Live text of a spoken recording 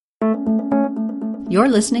You're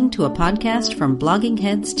listening to a podcast from Blogging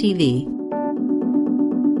Heads TV.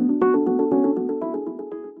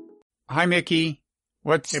 Hi, Mickey.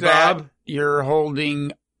 What's Hey, that Bob? You're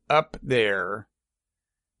holding up there?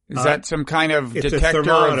 Is that some kind of it's detector? a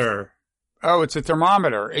thermometer. Oh, it's a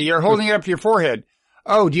thermometer. You're holding it up to your forehead.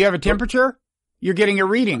 Oh, do you have a temperature? You're getting a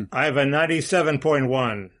reading. I have a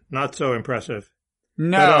 97.1. Not so impressive.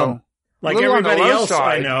 No. Like Little on the everybody low else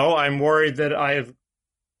side. I know, I'm worried that I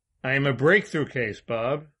am a breakthrough case,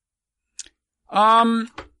 Bob.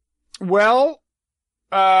 Well,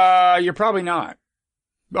 you're probably not.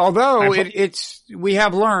 Although we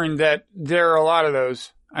have learned that there are a lot of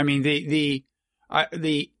those. I mean, the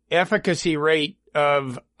efficacy rate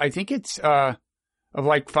of, I think it's, of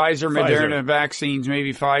like Pfizer, Moderna vaccines,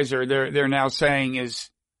 maybe Pfizer, they're now saying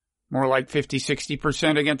is more like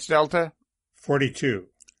 50-60% against Delta. 42.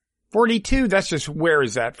 42? That's just, where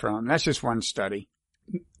is that from? That's just one study.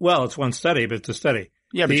 Well, it's one study, but it's a study.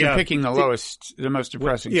 Yeah, but you're picking the most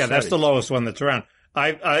depressing Yeah, study. that's the lowest one that's around.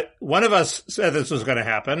 One of us said this was going to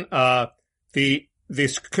happen. The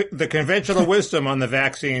conventional wisdom on the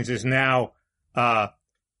vaccines is now,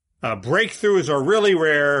 breakthroughs are really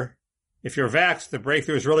rare. If you're vaxxed, the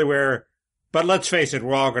breakthrough is really rare. But let's face it,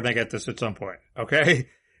 we're all going to get this at some point. Okay.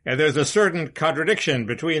 And there's a certain contradiction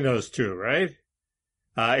between those two, right?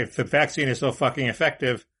 If the vaccine is so fucking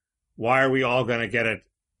effective, why are we all going to get it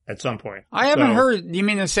at some point? I haven't heard. You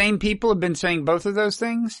mean the same people have been saying both of those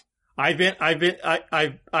things? I've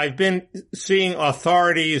been seeing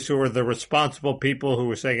authorities who are the responsible people who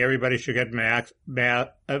were saying everybody should get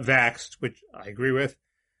vaxxed, which I agree with.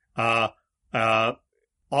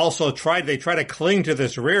 Also they try to cling to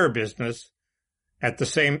this rare business at the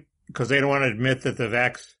same, because they don't want to admit that the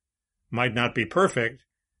vax might not be perfect,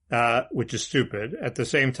 which is stupid. At the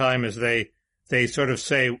same time as they sort of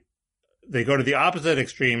say, they go to the opposite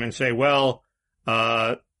extreme and say, well,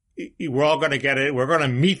 we're all going to get it. We're going to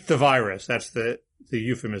meet the virus. That's the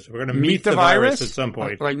euphemism. We're going to meet the virus at some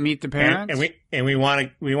point. Like meet the parents? And we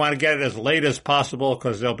want to get it as late as possible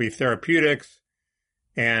because there'll be therapeutics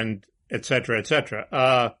and et cetera, et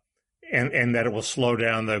cetera. And that it will slow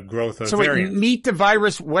down the growth of variants. So meet the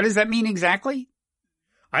virus, what does that mean exactly?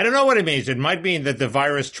 I don't know what it means. It might mean that the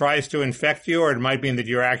virus tries to infect you, or it might mean that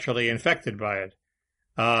you're actually infected by it.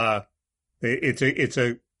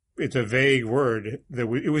 It's a vague word.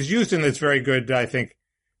 It was used in this very good, I think,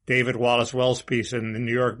 David Wallace Wells piece in the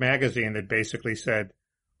New York Magazine that basically said,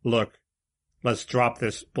 look, let's drop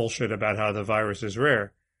this bullshit about how the virus is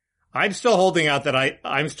rare. I'm still holding out that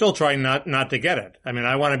I'm still trying not to get it. I mean,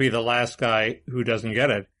 I want to be the last guy who doesn't get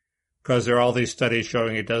it because there are all these studies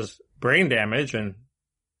showing it does brain damage, and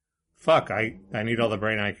fuck, I need all the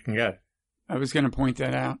brain I can get. I was going to point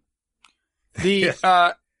that out. Yeah,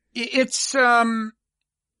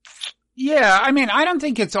 I mean, I don't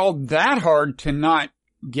think it's all that hard to not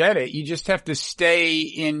get it. You just have to stay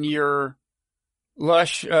in your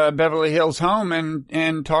lush Beverly Hills home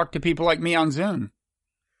and talk to people like me on Zoom.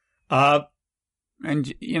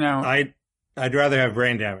 And, you know, I'd rather have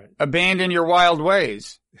brain damage. Abandon your wild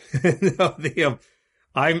ways. No,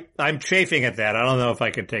 I'm chafing at that. I don't know if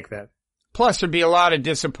I could take that. Plus, there'd be a lot of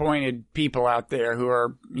disappointed people out there who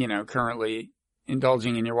are, you know, currently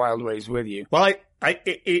indulging in your wild ways with you. Well,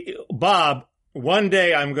 Bob, one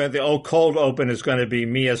day the cold open is going to be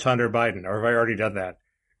me as Hunter Biden, or have I already done that?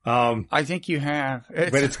 I think you have.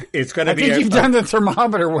 But it's going to be. I think you've done the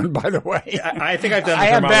thermometer one, by the way. I think I've done the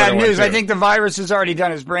thermometer one. I have bad news. Too. I think the virus has already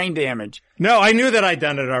done its brain damage. No, I knew that I'd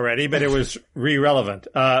done it already, but it was irrelevant.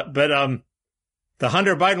 But the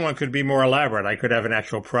Hunter Biden one could be more elaborate. I could have an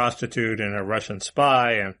actual prostitute and a Russian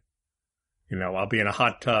spy, and, you know, I'll be in a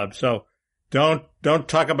hot tub. So don't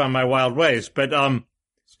talk about my wild ways. But,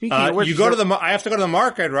 Speaking of which, I have to go to the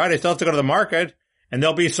market, right? I still have to go to the market, and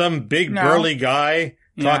there'll be some big burly guy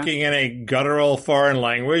talking in a guttural foreign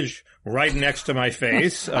language right next to my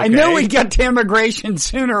face. Okay? I knew we'd get to immigration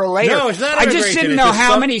sooner or later. No, it's not I immigration. just didn't know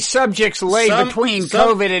how many subjects lay between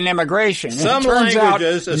COVID and immigration. Some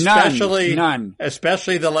languages,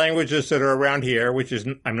 especially the languages that are around here, which is,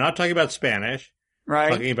 I'm not talking about Spanish. Right.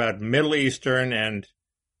 I'm talking about Middle Eastern and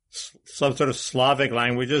some sort of Slavic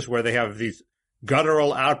languages where they have these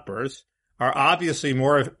guttural outbursts, are obviously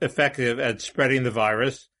more effective at spreading the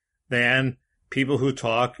virus than people who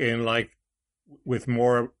talk in with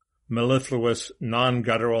more mellifluous,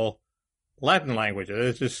 non-guttural Latin languages.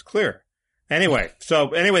 It's just clear. Anyway,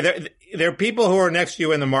 there are people who are next to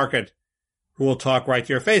you in the market who will talk right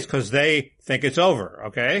to your face because they think it's over,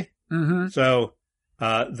 okay? Mm-hmm. So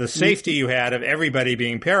the safety you had of everybody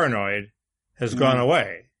being paranoid has gone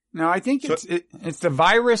away. No, I think it's the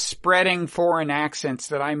virus spreading foreign accents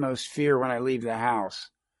that I most fear when I leave the house.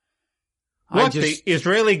 Look, the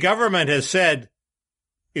Israeli government has said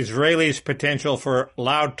Israelis' potential for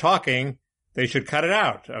loud talking, they should cut it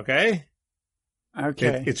out, okay?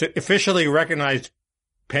 Okay. It's an officially recognized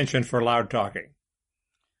penchant for loud talking.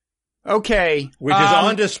 Okay. Which is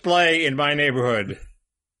on display in my neighborhood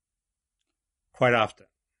quite often.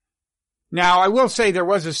 Now, I will say there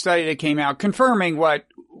was a study that came out confirming what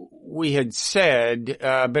we had said,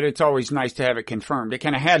 but it's always nice to have it confirmed. It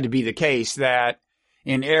kind of had to be the case that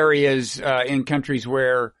in areas, in countries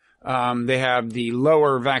where they have the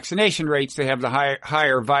lower vaccination rates, they have the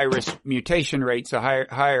higher virus mutation rates,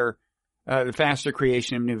 the faster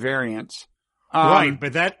creation of new variants. Right,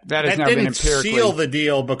 but that has now been didn't empirically seal the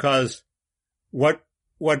deal, because what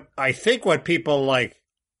I think what people like,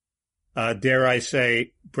 dare I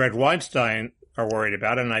say, Brett Weinstein are worried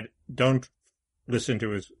about, and I don't listen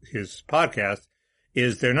to his podcast,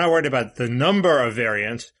 is they're not worried about the number of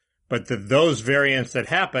variants, but that those variants that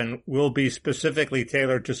happen will be specifically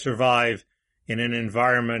tailored to survive in an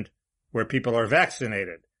environment where people are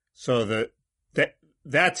vaccinated. So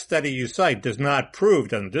that study you cite doesn't prove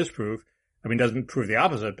the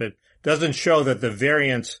opposite, but doesn't show that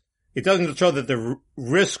it doesn't show that the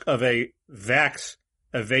risk of a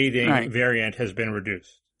vax-evading variant has been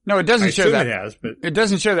reduced. No, it doesn't show that. It has, but it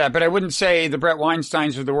doesn't show that, but I wouldn't say the Brett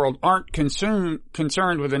Weinsteins of the world aren't concerned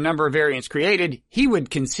with the number of variants created. He would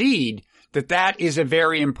concede that is a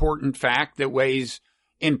very important fact that weighs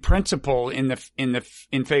in principle in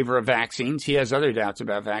favor of vaccines. He has other doubts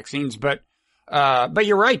about vaccines, but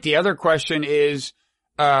you're right. The other question is,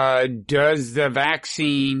 does the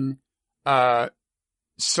vaccine,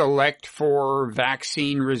 select for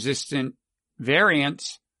vaccine resistant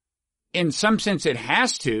variants? In some sense, it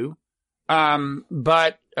has to.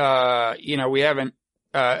 But we haven't,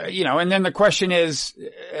 and then the question is,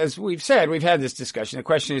 as we've said, we've had this discussion. The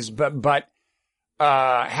question is, but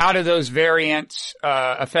how do those variants,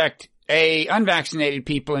 affect A, unvaccinated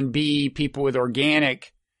people, and B, people with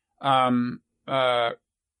organic,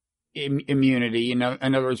 immunity? In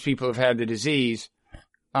other words, people who've had the disease.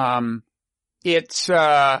 One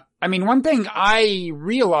thing I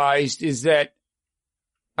realized is that,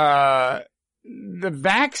 the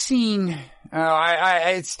vaccine,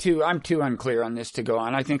 I'm too unclear on this to go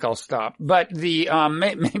on. I think I'll stop. But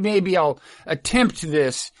maybe I'll attempt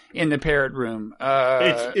this in the Parrot Room.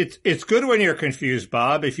 It's good when you're confused,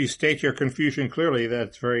 Bob. If you state your confusion clearly,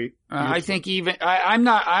 that's very useful. I think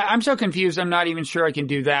I'm so confused, I'm not even sure I can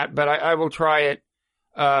do that, but I will try it,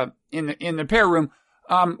 in the Parrot Room.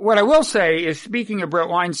 What I will say is, speaking of Brett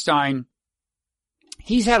Weinstein,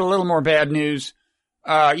 he's had a little more bad news.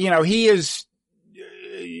 He is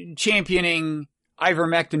championing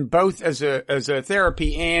ivermectin both as a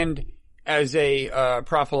therapy and as a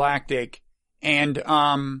prophylactic. And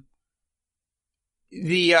a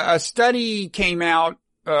study came out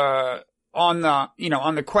on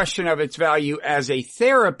the question of its value as a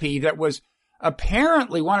therapy that was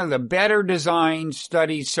apparently one of the better designed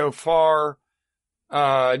studies so far.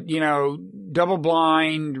 Double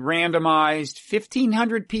blind, randomized,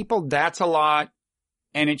 1,500 people, that's a lot.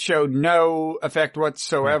 And it showed no effect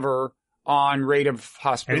whatsoever on rate of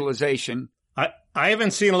hospitalization. I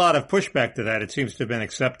haven't seen a lot of pushback to that. It seems to have been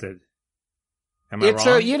accepted. Am I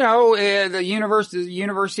wrong? The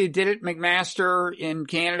university did it. McMaster in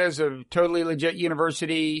Canada is a totally legit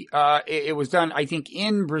university. It was done, I think,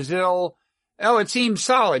 in Brazil. Oh, it seems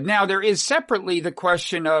solid. Now, there is separately the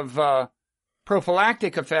question of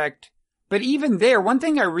prophylactic effect. But even there, one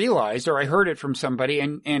thing I realized, or I heard it from somebody,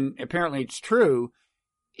 and apparently it's true,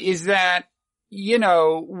 is that,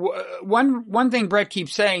 one thing Brett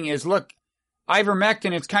keeps saying is, look,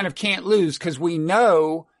 ivermectin, it's kind of can't lose, because we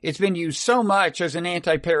know it's been used so much as an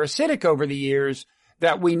antiparasitic over the years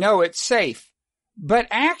that we know it's safe. But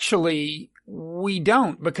actually, we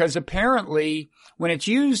don't, because apparently when it's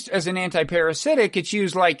used as an antiparasitic, it's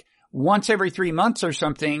used like once every 3 months or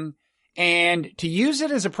something. And to use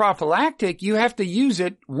it as a prophylactic, you have to use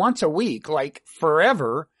it once a week, like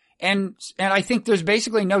forever. And I think there's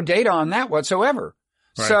basically no data on that whatsoever.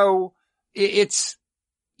 Right. So it's,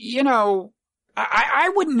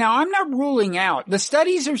 I wouldn't now, I'm not ruling out. The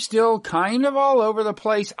studies are still kind of all over the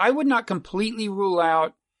place. I would not completely rule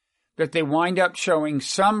out that they wind up showing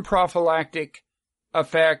some prophylactic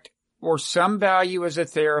effect or some value as a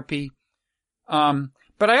therapy.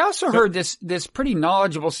 But I also heard this pretty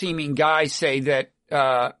knowledgeable seeming guy say that,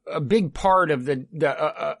 a big part of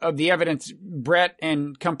the evidence Brett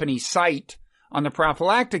and company cite on the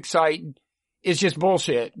prophylactic side is just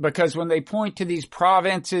bullshit, because when they point to these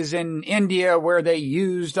provinces in India where they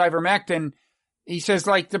used ivermectin, he says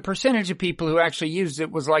like the percentage of people who actually used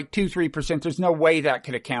it was like 2-3%. There's no way that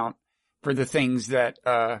could account for the things that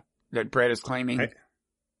Brett is claiming. Right.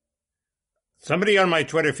 Somebody on my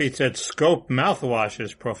Twitter feed said Scope mouthwash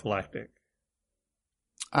is prophylactic.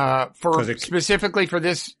 Specifically for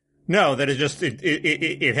this? No, that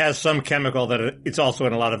it has some chemical that it's also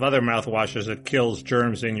in a lot of other mouthwashes that kills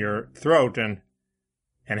germs in your throat. And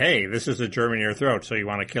hey, this is a germ in your throat, so you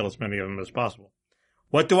want to kill as many of them as possible.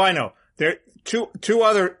 What do I know? There two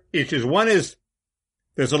other issues. One is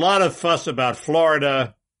there's a lot of fuss about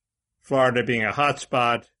Florida being a hot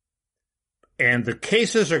spot, and the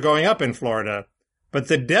cases are going up in Florida, but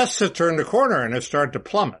the deaths have turned a corner and have started to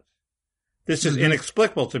plummet. This is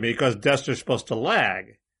inexplicable to me because deaths are supposed to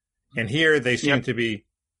lag, and here they seem to be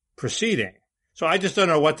proceeding. So I just don't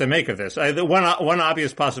know what to make of this. One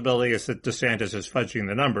obvious possibility is that DeSantis is fudging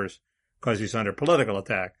the numbers because he's under political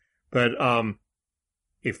attack. But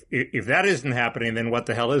if that isn't happening, then what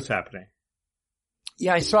the hell is happening?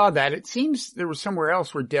 Yeah, I saw that. It seems there was somewhere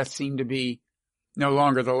else where deaths seemed to be no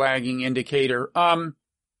longer the lagging indicator.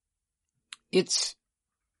 It's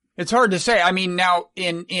hard to say. I mean, now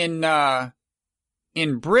in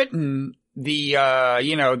Britain,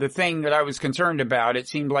 the thing that I was concerned about, it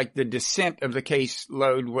seemed like the descent of the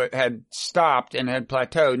caseload had stopped and had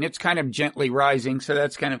plateaued, and it's kind of gently rising. So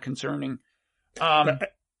that's kind of concerning. I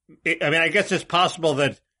guess it's possible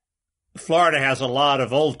that Florida has a lot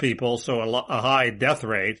of old people, so a high death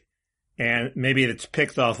rate, and maybe it's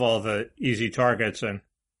picked off all the easy targets, and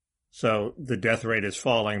so the death rate is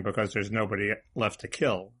falling because there's nobody left to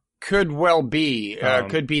kill. Could well be.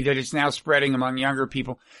 Could be that it's now spreading among younger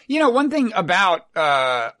people. One thing about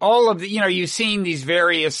all of the, you've seen these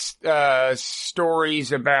various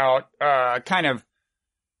stories about kind of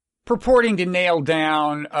purporting to nail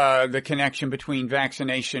down the connection between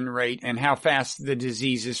vaccination rate and how fast the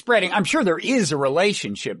disease is spreading. I'm sure there is a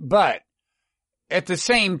relationship, but at the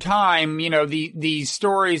same time, these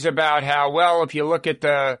stories about how, well, if you look at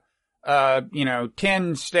the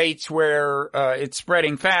 10 states where it's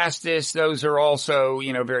spreading fastest, those are also,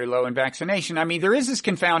 very low in vaccination. I mean, there is this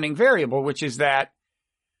confounding variable, which is that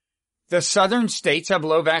the southern states have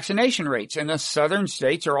low vaccination rates, and the southern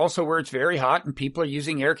states are also where it's very hot and people are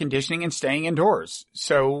using air conditioning and staying indoors.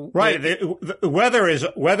 So right, the weather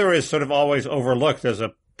is sort of always overlooked as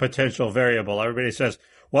a potential variable. Everybody says,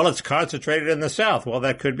 well, it's concentrated in the South. Well,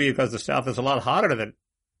 that could be because the South is a lot hotter than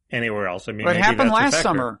anywhere else. I mean, but it happened last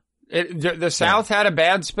summer. The South had a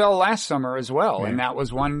bad spell last summer as well, and that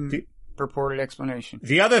was one purported explanation.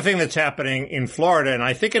 The other thing that's happening in Florida, and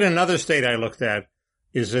I think in another state I looked at,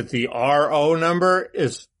 is that the RO number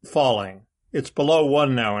is falling. It's below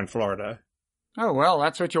 1 now in Florida. Oh, well,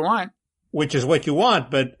 that's what you want. Which is what you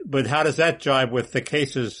want, but how does that jibe with the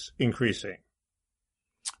cases increasing?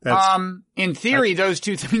 In theory, those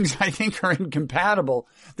two things I think are incompatible.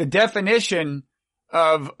 The definition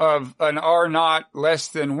of an R naught less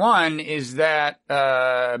than 1 is that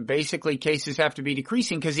basically cases have to be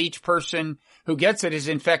decreasing because each person who gets it is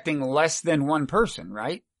infecting less than one person,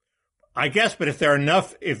 right? I guess, but if there are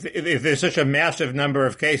enough, if there's such a massive number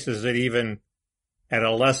of cases that even at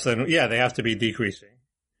a less than, they have to be decreasing.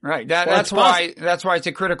 Right. That's why it's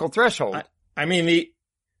a critical threshold. I mean,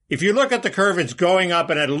 if you look at the curve, it's going up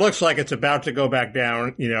and it looks like it's about to go back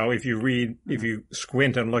down, if you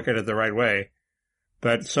squint and look at it the right way.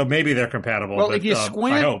 But so maybe they're compatible. Well, but, if you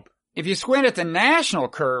squint at the national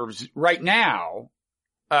curves right now,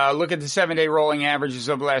 look at the 7-day rolling averages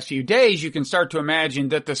of the last few days, you can start to imagine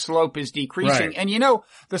that the slope is decreasing. Right. And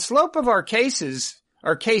the slope of our case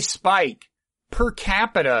spike per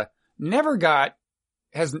capita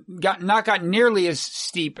has not got nearly as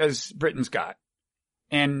steep as Britain's got.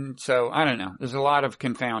 And so, I don't know. There's a lot of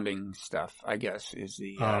confounding stuff, I guess, is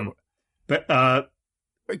the,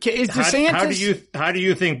 is DeSantis? How do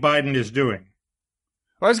you think Biden is doing?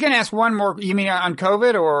 Well, I was going to ask one more. You mean on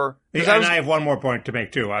COVID or? I have one more point to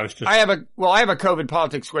make too. I have a COVID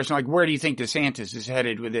politics question. Like, where do you think DeSantis is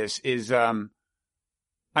headed with this? He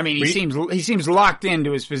seems locked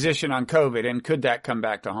into his position on COVID, and could that come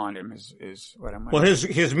back to haunt him? Is what I'm. Well,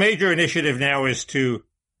 his major initiative now is to,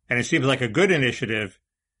 and it seems like a good initiative,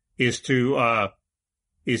 is to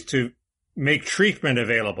make treatment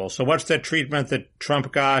available. So, what's that treatment that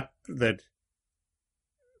Trump got? The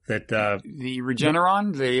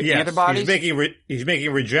Regeneron, antibodies? He's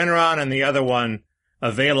making Regeneron and the other one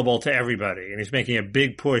available to everybody. And he's making a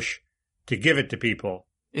big push to give it to people.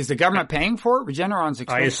 Is the government paying for it? Regeneron's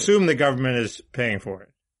expensive. I assume the government is paying for it.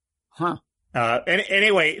 Huh.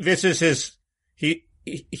 Anyway, this is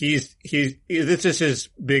this is his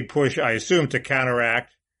big push, I assume, to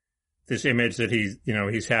counteract this image that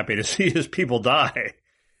he's happy to see his people die.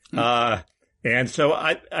 And so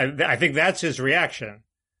I think that's his reaction.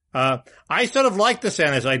 I sort of like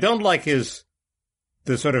DeSantis. I don't like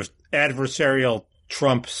the sort of adversarial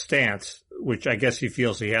Trump stance, which I guess he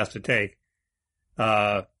feels he has to take.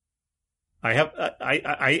 I have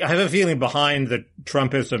a feeling behind the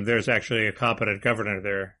Trumpism, there's actually a competent governor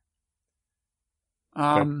there.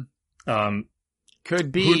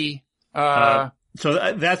 Could be.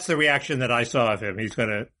 So that's the reaction that I saw of him. He's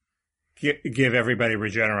going to give everybody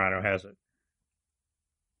Regeneron who has it.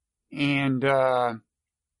 And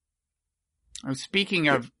speaking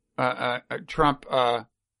of Trump,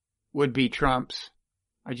 would-be Trumps,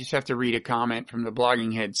 I just have to read a comment from the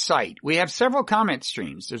Blogging Head site. We have several comment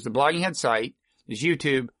streams. There's the Blogging Head site, there's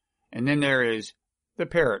YouTube, and then there is the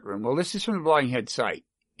Parrot Room. Well, this is from the Blogging Head site.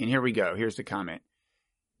 And here we go. Here's the comment.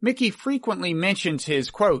 Mickey frequently mentions his,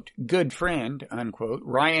 quote, good friend, unquote,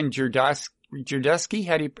 Ryan Girdusky.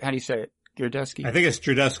 How do you say it? Girdusky? I think it's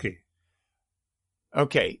Girdusky.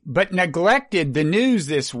 Okay, but neglected the news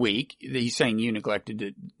this week. He's saying you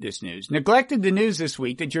neglected this news. Neglected the news this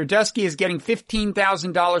week that Girdusky is getting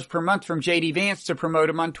 $15,000 per month from JD Vance to promote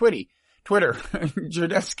him on Twitter.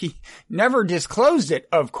 Girdusky never disclosed it,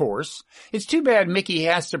 of course. It's too bad Mickey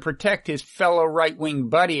has to protect his fellow right-wing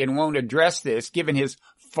buddy and won't address this, given his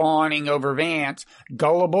fawning over Vance.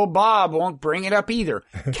 Gullible Bob won't bring it up either.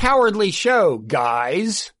 Cowardly show,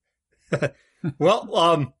 guys.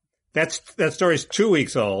 Well, that story's 2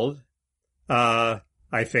 weeks old, I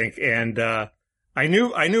think, and I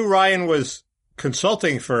knew Ryan was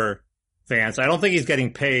consulting for Vance. I don't think he's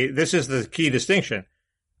getting paid. This is the key distinction.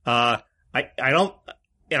 I don't,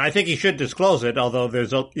 and I think he should disclose it. Although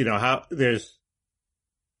there's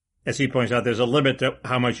as he points out, there's a limit to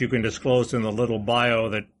how much you can disclose in the little bio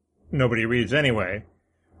that nobody reads anyway.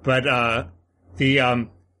 But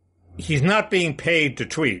he's not being paid to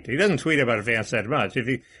tweet. He doesn't tweet about Vance that much.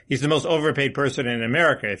 He's the most overpaid person in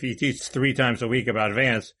America. If he tweets 3 times a week about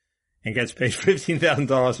Vance and gets paid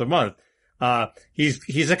 $15,000 a month,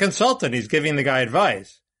 he's a consultant. He's giving the guy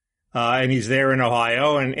advice. And he's there in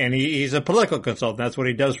Ohio and he's a political consultant. That's what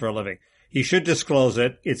he does for a living. He should disclose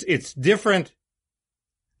it. It's different.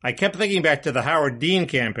 I kept thinking back to the Howard Dean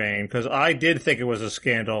campaign because I did think it was a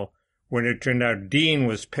scandal when it turned out Dean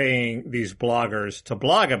was paying these bloggers to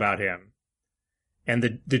blog about him. And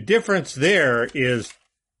the difference there is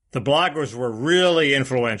the bloggers were really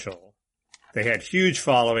influential. They had huge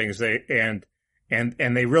followings. And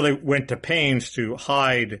they really went to pains to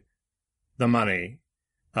hide the money.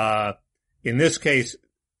 In this case,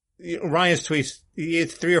 Ryan's tweets,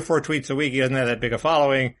 it's 3 or 4 tweets a week. He doesn't have that big a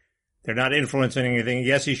following. They're not influencing anything.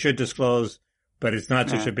 Yes, he should disclose, but it's not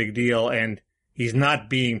such a big deal. And he's not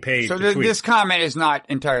being paid to tweet. So this comment is not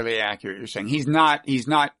entirely accurate. You're saying he's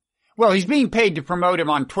being paid to promote him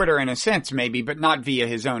on Twitter in a sense, maybe, but not via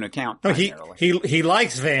his own account. No, he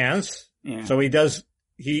likes Vance. Yeah. So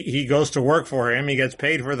he goes to work for him. He gets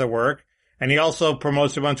paid for the work and he also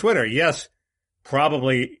promotes him on Twitter. Yes.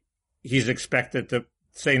 Probably he's expected to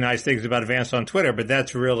say nice things about Vance on Twitter, but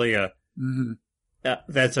that's really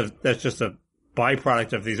that's just a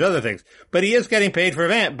byproduct of these other things. But he is getting paid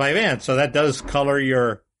by Vance, so that does color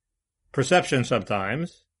your perception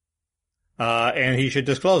sometimes. And he should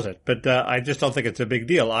disclose it. But I just don't think it's a big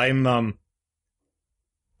deal. You don't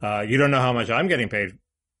know how much I'm getting paid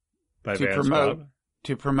by Vance.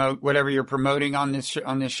 To promote whatever you're promoting on this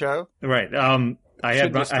show? Right.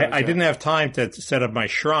 I didn't have time to set up my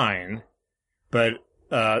shrine, but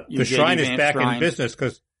the shrine is back in business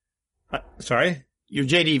because, sorry? Your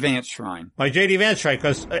JD Vance shrine. My JD Vance shrine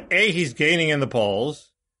because, he's gaining in the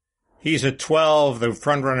polls. He's at 12. The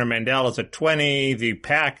frontrunner Mandel is at 20. The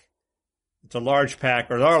pack, it's a large pack,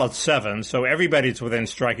 or they're all at 7, so everybody's within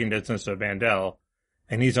striking distance of Mandel,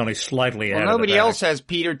 and he's only slightly ahead of the nobody pack. else has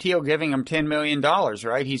Peter Thiel giving him $10 million,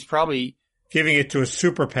 right? He's probably giving it to a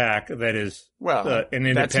super PAC that is an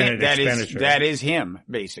independent expenditure. That is him,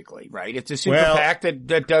 basically, right? It's a super PAC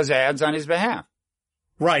that does ads on his behalf.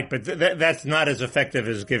 Right, but that's not as effective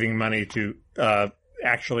as giving money to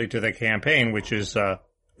actually to the campaign, which is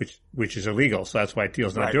illegal. So that's why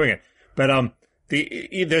Thiel's not doing it. But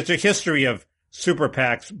there's a history of super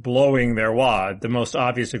PACs blowing their wad. The most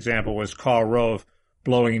obvious example was Karl Rove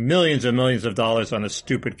blowing millions and millions of dollars on a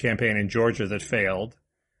stupid campaign in Georgia that failed.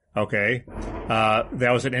 Okay.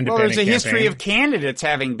 That was an independent campaign. Well, there's a history of candidates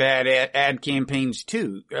having bad ad campaigns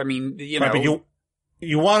too. I mean, Right, but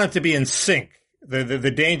you want it to be in sync.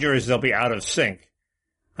 The danger is they'll be out of sync.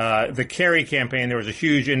 The Kerry campaign, there was a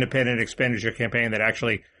huge independent expenditure campaign that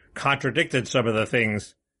actually contradicted some of the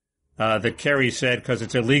things that Kerry said because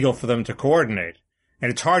it's illegal for them to coordinate.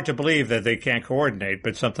 And it's hard to believe that they can't coordinate,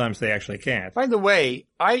 but sometimes they actually can't. By the way,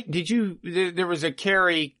 there was a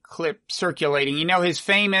Kerry clip circulating. You know, his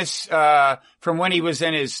famous, from when he was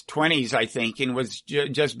in his 20s, I think, and was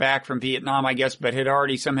just back from Vietnam, I guess, but had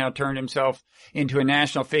already somehow turned himself into a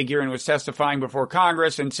national figure and was testifying before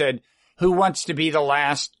Congress and said, "Who wants to be the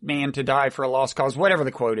last man to die for a lost cause?" Whatever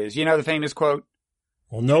the quote is. You know the famous quote?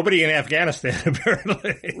 Well, nobody in Afghanistan,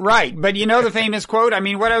 apparently. Right. But you know the famous quote? I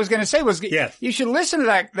mean, what I was going to say was, yes, you should listen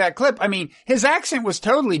to that clip. I mean, his accent was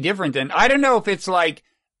totally different than, I don't know if it's like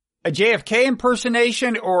a JFK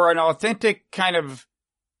impersonation or an authentic kind of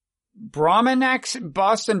Brahmin accent,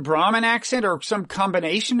 Boston Brahmin accent, or some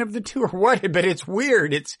combination of the two or what, but it's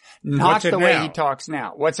weird. It's not the way he talks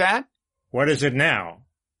now. What's that? What is it now?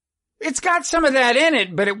 It's got some of that in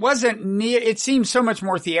it, but it wasn't it seemed so much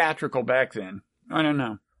more theatrical back then. I don't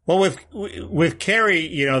know. Well, with Kerry,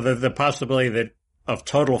 you know, the possibility that of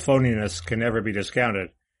total phoniness can never be discounted.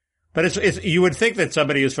 But it's you would think that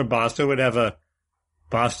somebody who's from Boston would have a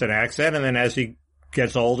Boston accent, and then as he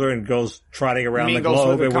gets older and goes trotting around the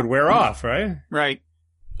globe, it would wear off, right? Right.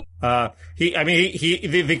 The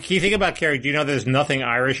key thing about Kerry, do you know there's nothing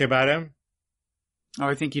Irish about him? Oh,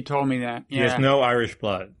 I think you told me that. Yeah. He has no Irish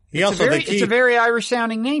blood. It's a very Irish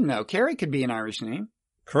sounding name, though. Kerry could be an Irish name.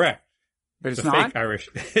 Correct. But it's not? Fake Irish.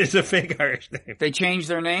 It's a fake Irish name. They changed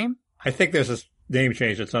their name? I think there's a name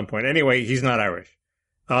change at some point. Anyway, he's not Irish.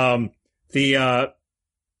 The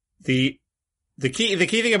key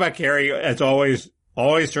thing about Kerry, as always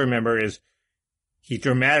to remember, is he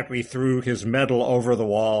dramatically threw his medal over the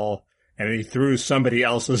wall, and he threw somebody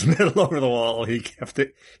else's medal over the wall. He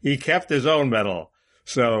kept his own medal.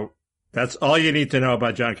 So that's all you need to know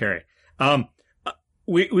about John Kerry.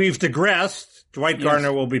 We've digressed. Dwight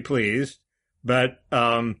Garner will be pleased. But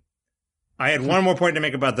I had one more point to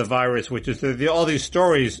make about the virus, which is that all these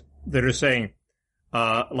stories that are saying,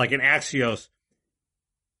 like in Axios,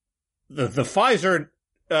 the Pfizer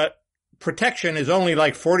protection is only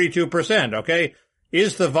like 42%, okay?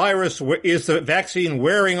 Is the vaccine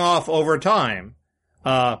wearing off over time?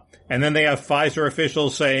 And then they have Pfizer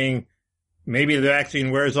officials saying maybe the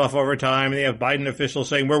vaccine wears off over time. And they have Biden officials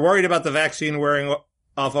saying we're worried about the vaccine wearing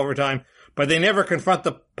off over time. But they never confront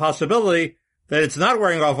the possibility that it's not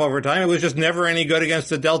wearing off over time. It was just never any good against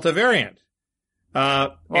the Delta variant.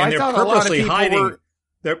 And they're purposely hiding.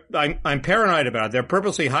 I'm paranoid about it. They're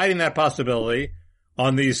purposely hiding that possibility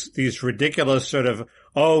on these ridiculous sort of,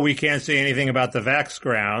 we can't say anything about the vax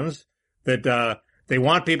grounds, that they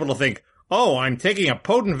want people to think, I'm taking a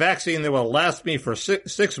potent vaccine that will last me for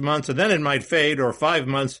 6 months and then it might fade, or 5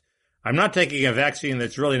 months. I'm not taking a vaccine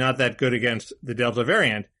that's really not that good against the Delta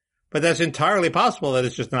variant. But that's entirely possible that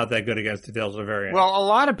it's just not that good against the Delta variant. Well, a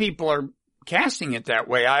lot of people are casting it that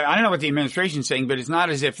way. I don't know what the administration's saying, but it's not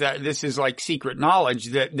as if this is like secret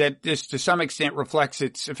knowledge that this to some extent reflects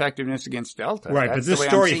its effectiveness against Delta. Right, but this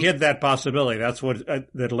story hid that possibility. That's what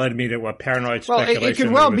that led me to what paranoid speculation. Well, it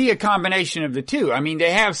could well be a combination of the two. I mean,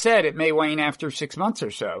 they have said it may wane after 6 months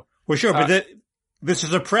or so. Well, sure, but this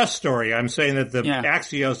is a press story. I'm saying that the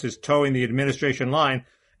Axios is towing the administration line,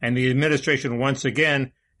 and the administration once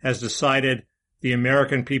again has decided the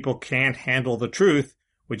American people can't handle the truth,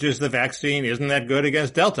 which is the vaccine isn't that good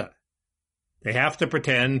against Delta. They have to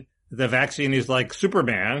pretend the vaccine is like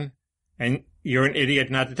Superman, and you're an idiot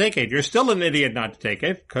not to take it. You're still an idiot not to take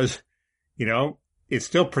it because, it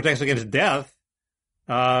still protects against death.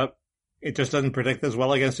 It just doesn't protect as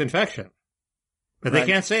well against infection. But They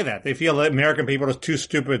can't say that. They feel that American people are too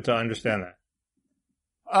stupid to understand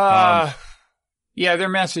that. Yeah, their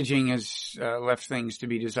messaging has left things to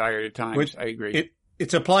be desired at times. I agree.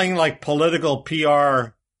 It's applying like political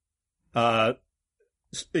PR,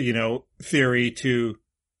 theory to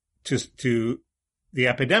the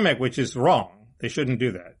epidemic, which is wrong. They shouldn't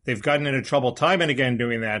do that. They've gotten into trouble time and again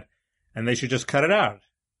doing that, and they should just cut it out.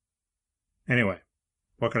 Anyway,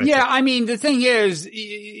 what can I say? Yeah, I mean, the thing is,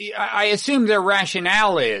 I assume their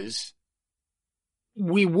rationale is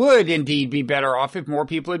we would indeed be better off if more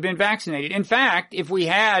people had been vaccinated. In fact, if we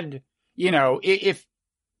had, if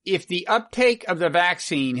the uptake of the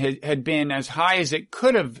vaccine had been as high as it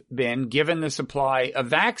could have been given the supply of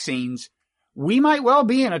vaccines, we might well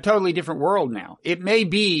be in a totally different world now. It may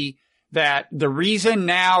be that the reason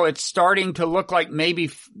now it's starting to look like maybe,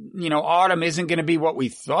 autumn isn't going to be what we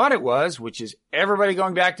thought it was, which is everybody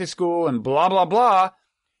going back to school and blah, blah, blah,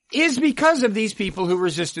 is because of these people who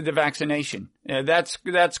resisted the vaccination. That's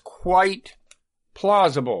quite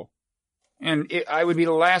plausible. And I would be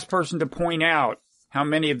the last person to point out how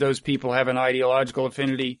many of those people have an ideological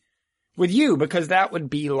affinity with you, because that would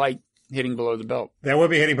be like hitting below the belt. That would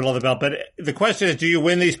be hitting below the belt. But the question is, do you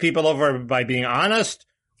win these people over by being honest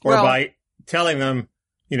or by telling them,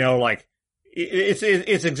 like, it's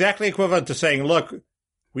exactly equivalent to saying, look,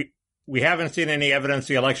 we haven't seen any evidence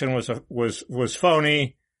the election was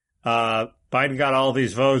phony. Biden got all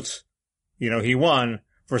these votes. He won,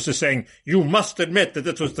 versus saying, you must admit that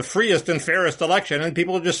this was the freest and fairest election. And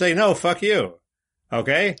people just say, no, fuck you.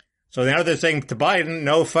 Okay. So now they're saying to Biden,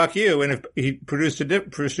 no, fuck you. And if he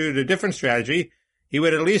pursued a different strategy, he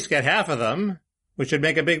would at least get half of them, which would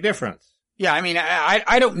make a big difference. Yeah, I mean,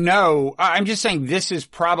 I don't know. I'm just saying this is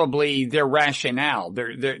probably their rationale.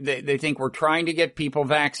 They think we're trying to get people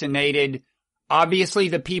vaccinated. Obviously,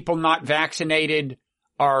 the people not vaccinated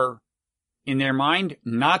are, in their mind,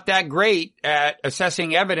 not that great at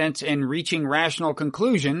assessing evidence and reaching rational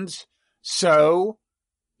conclusions. So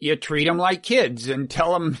you treat them like kids and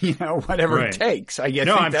tell them, whatever it takes. I guess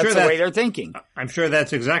that's the way they're thinking. I'm sure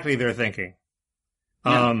that's exactly their thinking.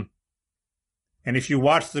 Yeah. And if you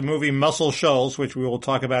watch the movie Muscle Shoals, which we will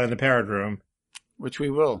talk about in the Parrot Room, which we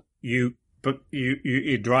will,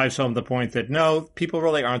 it drives home the point that no, people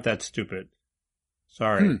really aren't that stupid.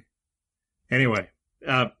 Sorry. Anyway,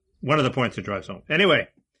 one of the points it drives home. Anyway,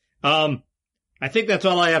 I think that's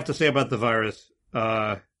all I have to say about the virus.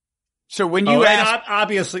 So when you ask,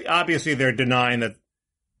 obviously they're denying that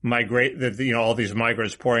all these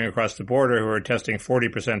migrants pouring across the border who are testing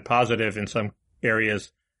 40% positive in some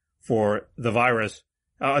areas for the virus,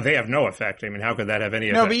 they have no effect. I mean, how could that have any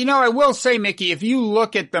effect? No, but I will say, Mickey, if you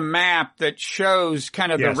look at the map that shows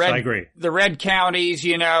kind of the red counties,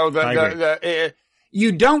 you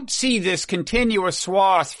don't see this continuous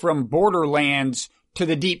swath from borderlands to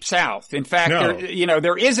the deep south. In fact,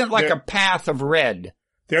 there isn't like a path of red.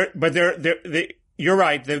 You're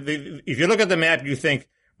right. If you look at the map, you think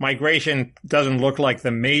migration doesn't look like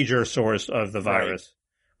the major source of the virus.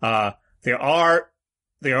 Right.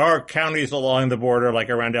 There are counties along the border,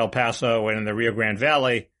 like around El Paso and in the Rio Grande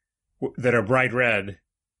Valley, that are bright red.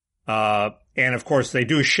 And of course, they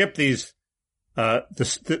do ship these,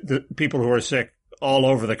 the people who are sick all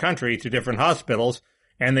over the country to different hospitals,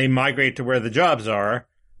 and they migrate to where the jobs are.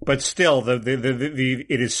 But still,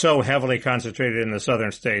 it is so heavily concentrated in the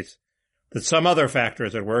southern states that some other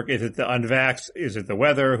factors at work. Is it the unvaxxed? Is it the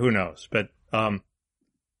weather? Who knows? But,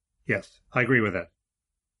 yes, I agree with that.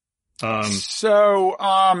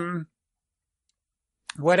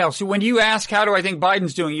 What else? When you ask, how do I think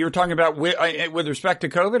Biden's doing? You were talking about with respect to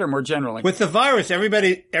COVID or more generally? With the virus,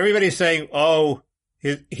 everybody's saying, oh,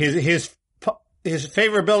 his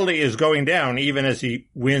favorability is going down even as he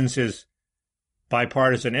wins his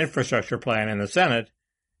bipartisan infrastructure plan in the Senate.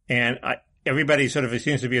 And everybody sort of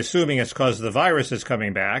seems to be assuming it's because the virus is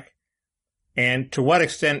coming back. And to what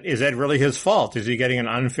extent is that really his fault? Is he getting an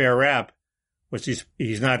unfair rap? Which is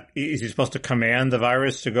he supposed to command the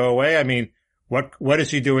virus to go away? I mean, what is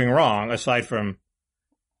he doing wrong aside from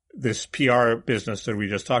this PR business that we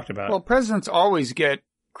just talked about? Well, presidents always get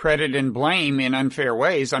credit and blame in unfair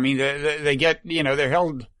ways. I mean, they get,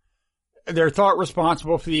 they're thought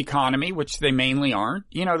responsible for the economy, which they mainly aren't.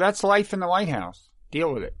 That's life in the White House.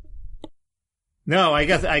 Deal with it. No, I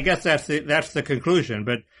guess that's the conclusion.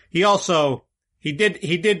 But he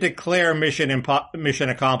did declare mission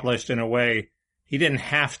accomplished in a way he didn't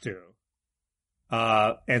have to.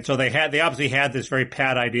 And so they obviously had this very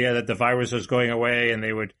pat idea that the virus was going away and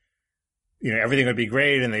they would, everything would be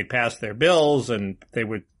great and they'd pass their bills and they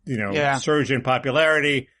would, surge in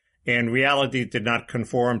popularity, and reality did not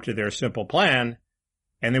conform to their simple plan.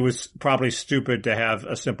 And it was probably stupid to have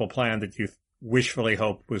a simple plan that you wishfully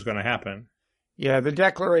hoped was going to happen. Yeah, the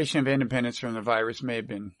Declaration of Independence from the virus may have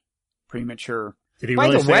been premature. Did he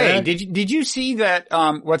really say that? Did you see that,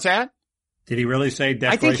 what's that? Did he really say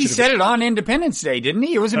Declaration? I think he said it on Independence Day, didn't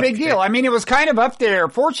he? It was a big deal. I mean, it was kind of up there.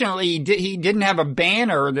 Fortunately, he didn't have a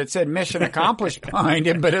banner that said mission accomplished behind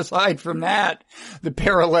him, but aside from that, the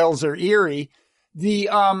parallels are eerie. Did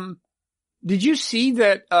you see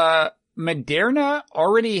that, Moderna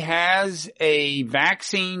already has a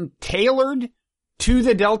vaccine tailored to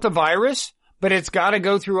the Delta virus? But it's got to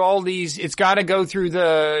go through it's got to go through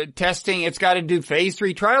the testing. It's got to do phase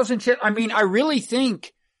 3 trials and shit. I mean, I really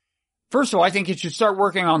think, first of all, I think it should start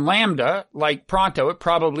working on Lambda, like pronto. It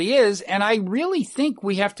probably is. And I really think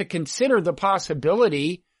we have to consider the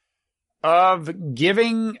possibility of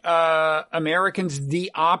giving, Americans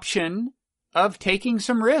the option of taking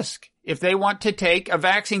some risk. If they want to take a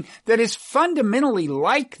vaccine that is fundamentally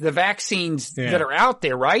like the vaccines that are out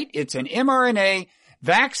there, right? It's an mRNA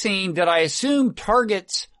vaccine that I assume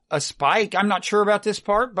targets a spike. I'm not sure about this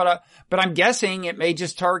part, but I'm guessing it may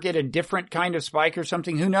just target a different kind of spike or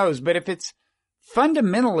something. Who knows? But if it's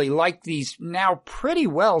fundamentally like these now pretty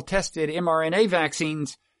well tested mRNA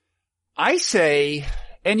vaccines, I say,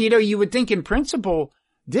 and you would think in principle,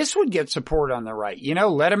 this would get support on the right.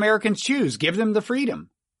 Let Americans choose. Give them the freedom.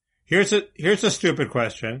 Here's a stupid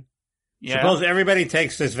question. Yeah. Suppose everybody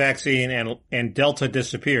takes this vaccine and Delta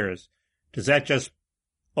disappears. Does that just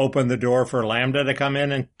open the door for Lambda to come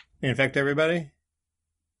in and infect everybody?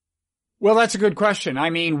 Well, that's a good question.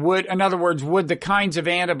 I mean, in other words, would the kinds of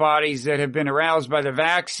antibodies that have been aroused by the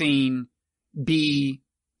vaccine be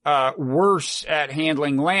worse at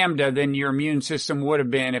handling Lambda than your immune system would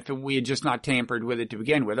have been if we had just not tampered with it to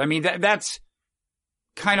begin with? I mean, that's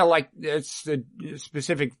kind of like, it's the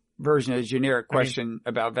specific version of the generic question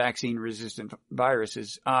about vaccine-resistant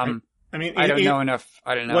viruses. I don't know enough.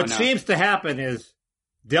 What seems to happen is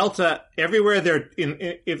Delta, everywhere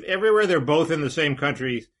they're both in the same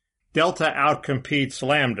country, Delta outcompetes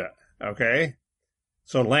Lambda. Okay,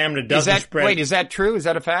 so Lambda doesn't spread. Wait, is that true? Is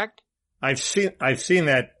that a fact? I've seen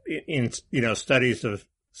that in studies of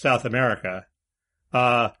South America,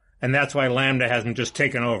 and that's why Lambda hasn't just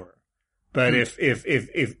taken over. But if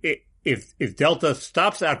Delta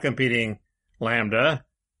stops outcompeting Lambda,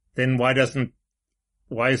 then why isn't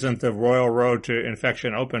the royal road to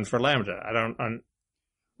infection open for Lambda?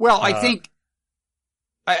 I think,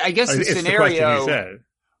 I guess the scenario. The question you said.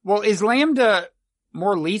 Well, is Lambda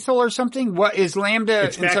more lethal or something? What is Lambda?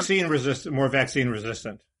 It's vaccine resistant, more vaccine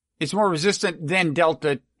resistant. It's more resistant than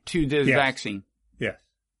Delta to the vaccine. Yes.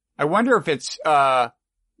 I wonder if it's,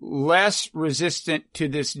 less resistant to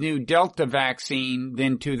this new Delta vaccine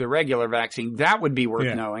than to the regular vaccine. That would be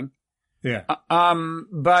worth knowing. Yeah.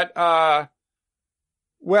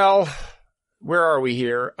 Well, where are we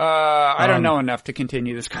here? I don't know enough to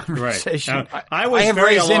continue this conversation. Right. Now, I have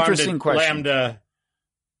very raised interesting questions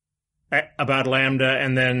about Lambda,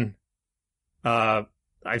 and then I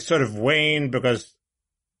sort of waned because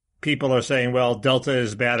people are saying, well, Delta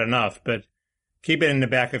is bad enough, but keep it in the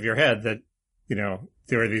back of your head that,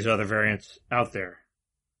 there are these other variants out there.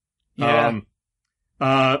 Yeah.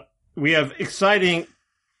 We have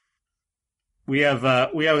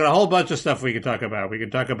a whole bunch of stuff we could talk about. We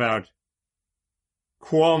could talk about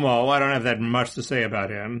Cuomo. I don't have that much to say about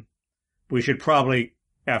him. We should probably,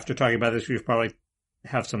 after talking about this, we should probably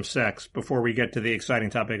have some sex before we get to the exciting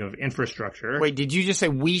topic of infrastructure. Wait, did you just say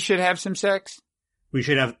we should have some sex? We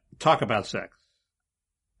should talk about sex.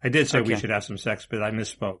 I did say we should have some sex, but I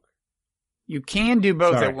misspoke. You can do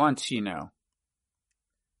both at once,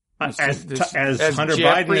 As Hunter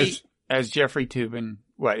Biden is... As Jeffrey Toobin...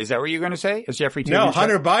 What, is that what you're going to say? As Jeffrey Toobin... No,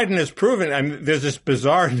 Hunter Biden has proven... there's this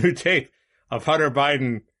bizarre new tape of Hunter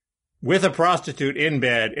Biden with a prostitute in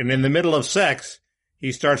bed, and in the middle of sex,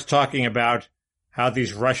 he starts talking about how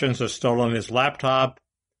these Russians have stolen his laptop,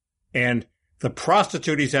 and the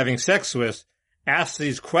prostitute he's having sex with asks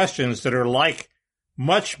these questions that are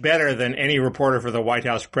much better than any reporter for the White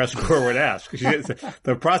House press corps would ask.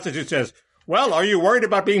 The prostitute says, well, are you worried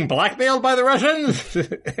about being blackmailed by the Russians?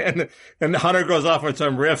 and Hunter goes off with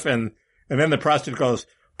some riff, and then the prostitute goes,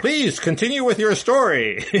 please continue with your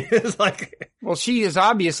story. It's well, she is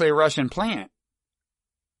obviously a Russian plant.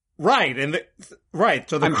 Right. Right.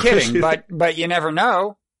 So I'm kidding, but you never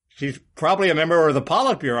know. She's probably a member of the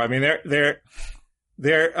Politburo. I mean,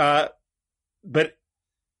 but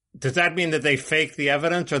does that mean that they fake the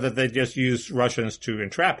evidence or that they just use Russians to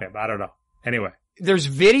entrap him? I don't know. Anyway. There's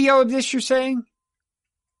video of this, you're saying?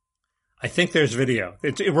 I think there's video.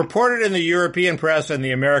 It's reported in the European press, and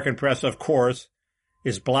the American press, of course,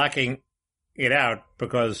 is blacking it out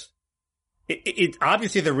because it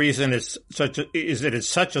obviously the reason is that it's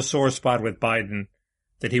such a sore spot with Biden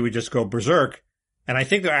that he would just go berserk. And I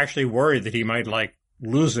think they're actually worried that he might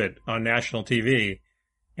lose it on national TV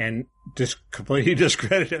and completely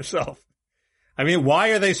discredit himself. I mean, why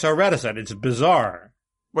are they so reticent? It's bizarre.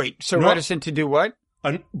 Wait, reticent to do what?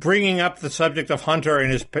 Bringing up the subject of Hunter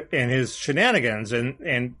and his shenanigans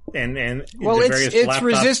and well, it's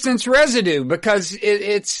resistance residue because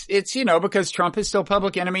it's because Trump is still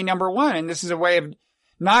public enemy number one, and this is a way of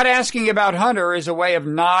not asking about Hunter is a way of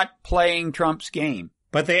not playing Trump's game.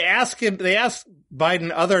 But they ask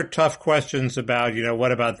Biden other tough questions about,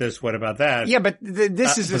 what about this, what about that? Yeah, but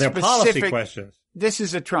this is a specific policy questions. This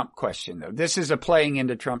is a Trump question, though. This is a playing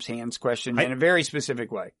into Trump's hands question in a very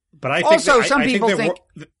specific way. But I think some people think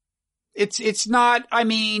it's not. I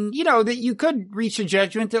mean, that you could reach a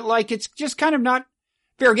judgment that it's just kind of not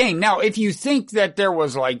fair game. Now, if you think that there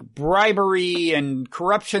was bribery and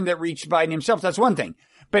corruption that reached Biden himself, that's one thing.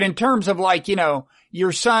 But in terms of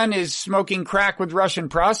your son is smoking crack with Russian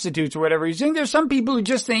prostitutes or whatever he's doing. There's some people who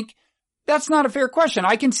just think that's not a fair question.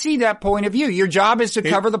 I can see that point of view. Your job is to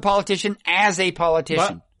cover the politician as a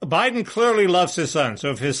politician. Biden clearly loves his son.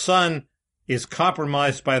 So if his son is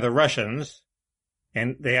compromised by the Russians,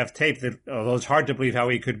 and they have tape that, although it's hard to believe how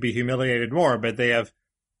he could be humiliated more, but they have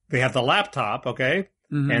the laptop, okay?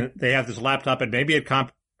 Mm-hmm. And they have this laptop, and maybe it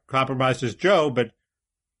compromises Joe, but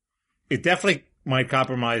it definitely might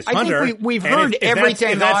compromise Hunter. I think we've heard everything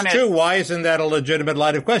on it. If that's true, why isn't that a legitimate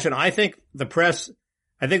line of question? I think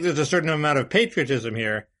there's a certain amount of patriotism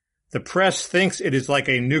here. The press thinks it is like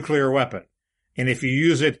a nuclear weapon. And if you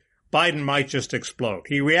use it, Biden might just explode.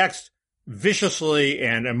 He reacts viciously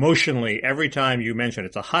and emotionally every time you mention it.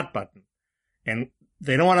 It's a hot button. And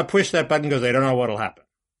they don't want to push that button because they don't know what'll happen.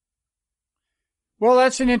 Well,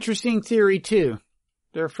 that's an interesting theory too.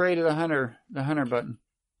 They're afraid of the Hunter button.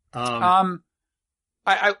 I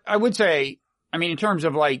would say, I mean, in terms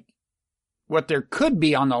of like what there could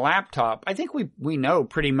be on the laptop, I think we know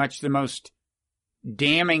pretty much the most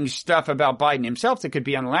damning stuff about Biden himself that could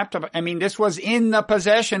be on the laptop. I mean, this was in the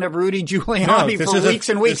possession of Rudy Giuliani for weeks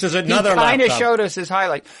and weeks. This is another laptop. He kind of showed us his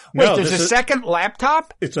highlight. Wait, there's a second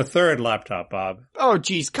laptop? It's a third laptop, Bob. Oh,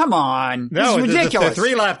 geez, come on. No, this is ridiculous. There are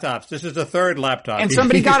 3 laptops. This is the third laptop. And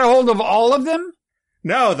somebody got a hold of all of them?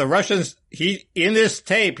 No, the Russians, in this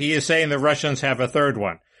tape, he is saying the Russians have a third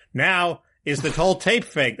one. Now, is the whole tape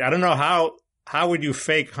fake? I don't know how would you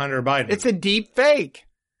fake Hunter Biden? It's a deep fake.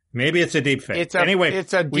 Maybe it's a deep fake. It's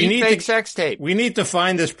a deep fake sex tape. We need to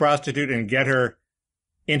find this prostitute and get her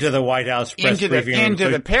into the White House press briefing room. Into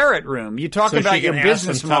the Parrot Room. You talk about your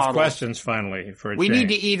business model. Tough questions finally for a We need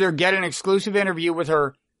to either get an exclusive interview with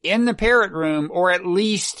her in the Parrot Room or at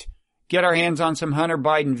least get our hands on some Hunter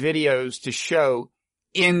Biden videos to show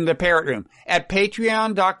in the Parrot Room. At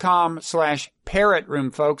patreon.com/Parrot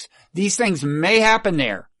Room, folks. These things may happen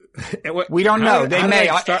there. We don't know. They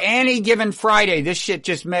may. Any given Friday,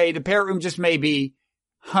 the Parrot Room just may be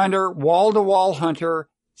Hunter, wall-to-wall Hunter,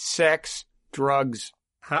 sex, drugs.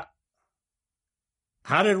 How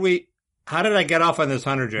did I get off on this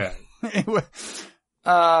Hunter jag?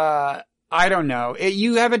 I don't know.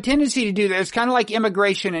 You have a tendency to do that. It's kind of like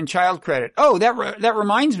immigration and child credit. Oh, that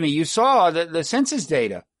reminds me. You saw the census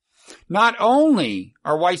data. Not only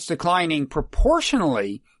are whites declining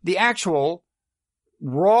proportionally, the actual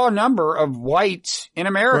raw number of whites in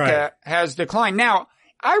America has declined. Now,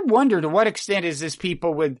 I wonder to what extent is this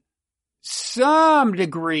people with some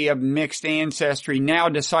degree of mixed ancestry now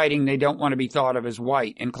deciding they don't want to be thought of as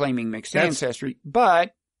white and claiming mixed ancestry.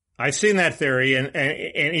 But I've seen that theory,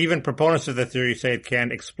 and even proponents of the theory say it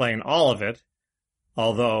can't explain all of it,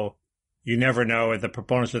 although you never know. The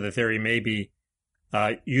proponents of the theory may be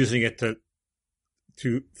using it to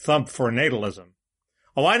thump for natalism.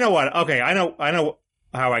 Oh, I know what. Okay, I know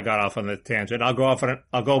how I got off on the tangent. I'll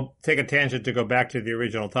go take a tangent to go back to the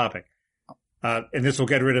original topic. And this will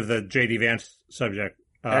get rid of the JD Vance subject.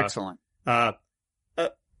 Excellent.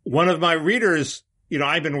 One of my readers,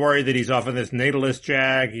 I've been worried that he's off on this natalist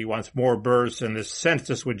jag. He wants more births, and this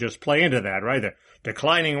census would just play into that, right? The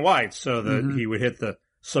declining whites, so that he would hit the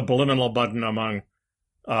subliminal button among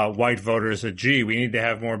white voters that, gee, we need to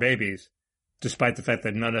have more babies, despite the fact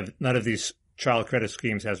that none of these child credit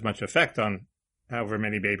schemes has much effect on however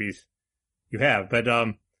many babies you have. But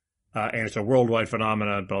and it's a worldwide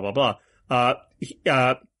phenomenon, blah, blah, blah.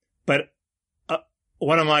 But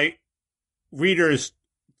one of my readers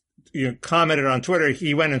commented on Twitter,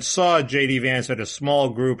 he went and saw JD Vance at a small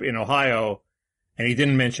group in Ohio, and he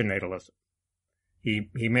didn't mention natalism.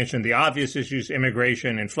 He mentioned the obvious issues: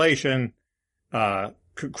 immigration, inflation,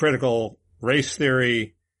 critical race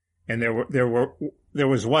theory, and there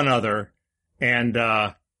was one other, and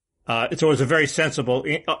so it was a very sensible.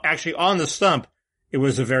 Actually, on the stump, it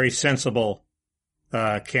was a very sensible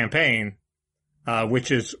campaign,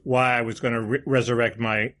 which is why I was going to resurrect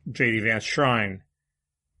my JD Vance shrine.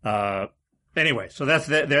 Anyway, so that's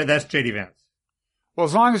JD Vance. Well,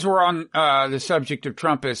 as long as we're on the subject of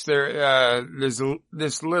Trumpists, there's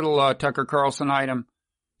this little Tucker Carlson item.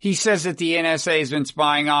 He says that the NSA has been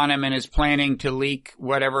spying on him and is planning to leak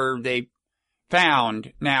whatever they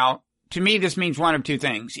found. Now, to me, this means one of two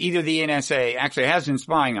things. Either the NSA actually has been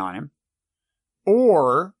spying on him,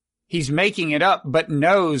 or he's making it up but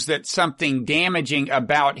knows that something damaging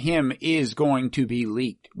about him is going to be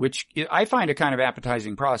leaked, which I find a kind of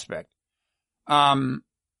appetizing prospect.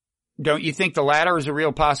 Don't you think the latter is a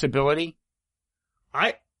real possibility?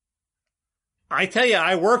 I tell you,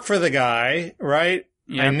 I work for the guy, right?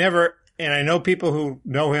 Yep. And I know people who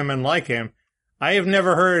know him and like him. I have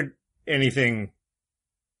never heard anything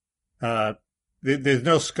there's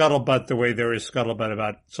no scuttlebutt the way there is scuttlebutt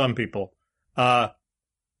about some people.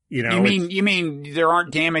 You mean there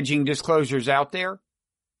aren't damaging disclosures out there?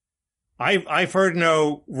 I've heard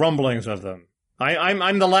no rumblings of them.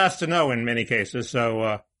 I'm the last to know in many cases.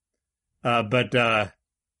 So, he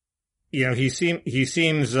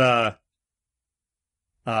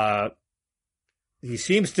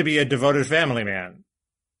seems to be a devoted family man.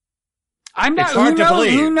 I'm not. It's hard to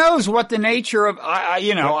believe. Who knows what the nature of?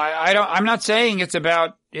 I'm not saying it's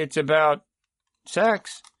about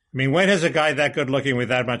sex. I mean, when has a guy that good looking with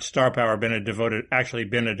that much star power been a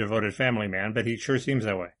devoted family man? But he sure seems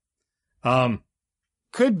that way.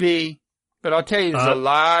 Could be, but I'll tell you, there's a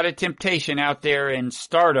lot of temptation out there in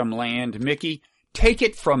stardom land, Mickey. Take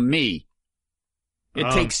it from me. It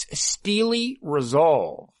takes steely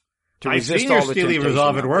resolve to resist all the temptation. I've seen your steely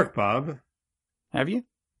resolve at work, Bob. Have you?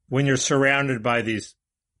 When you're surrounded by these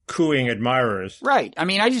cooing admirers. Right. I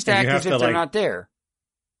mean, I just act as if they're not there.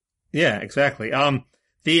 Yeah, exactly.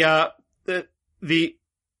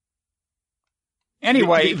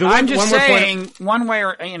 Anyway, I'm just saying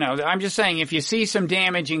I'm just saying if you see some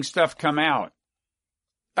damaging stuff come out,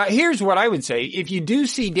 here's what I would say. If you do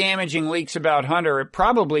see damaging leaks about Hunter, it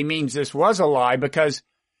probably means this was a lie, because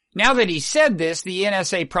now that he said this, the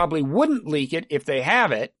NSA probably wouldn't leak it if they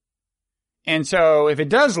have it. And so if it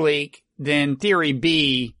does leak, then theory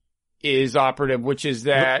B is operative, which is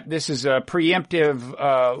that this is a preemptive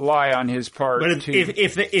lie on his part. But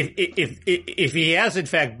if he has in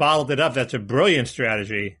fact bottled it up, that's a brilliant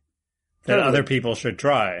strategy that other people should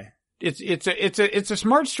try. It's a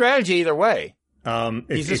smart strategy either way.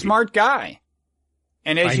 He's a smart guy,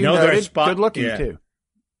 and as you noted, good looking too.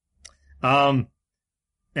 And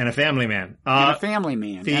a family man.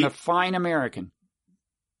 And a fine American.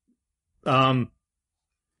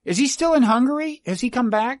 Is he still in Hungary? Has he come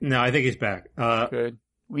back? No, I think he's back. Good.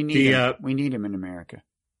 We need him. We need him in America.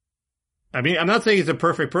 I mean, I'm not saying he's a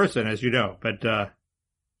perfect person, as you know, but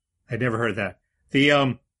I'd never heard that.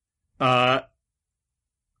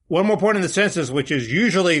 One more point in the census, which is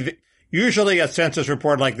usually a census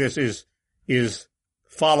report like this is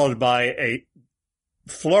followed by a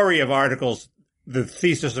flurry of articles, the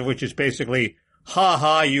thesis of which is basically, ha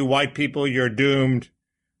ha, you white people, you're doomed.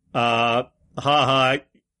 Ha ha,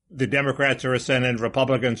 the Democrats are ascendant,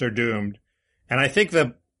 Republicans are doomed. And I think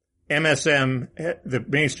the MSM, the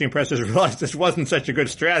mainstream press, has realized this wasn't such a good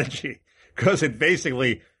strategy, because it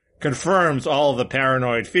basically confirms all of the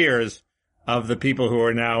paranoid fears of the people who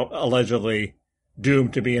are now allegedly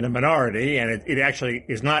doomed to be in a minority. And it actually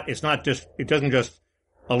is not, it doesn't just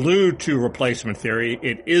allude to replacement theory,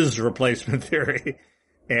 it is replacement theory.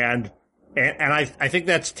 And I think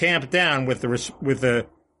that's tamped down with the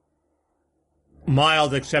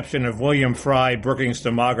mild exception of William Fry, Brookings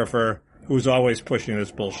demographer, who's always pushing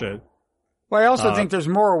this bullshit. Well, I also think there's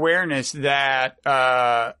more awareness that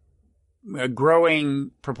a growing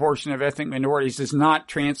proportion of ethnic minorities does not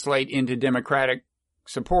translate into Democratic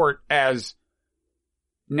support as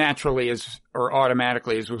naturally or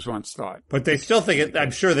automatically as was once thought. But they still think it,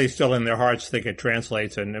 I'm sure they still in their hearts think it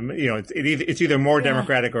translates, and it's either more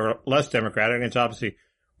Democratic or less Democratic, and it's obviously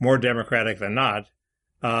more Democratic than not.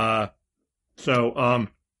 But you're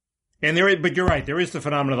right, there is the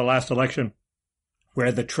phenomenon of the last election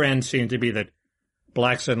where the trend seemed to be that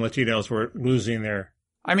blacks and Latinos were losing their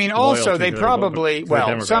also they probably,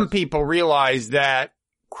 some people realized that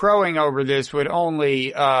crowing over this would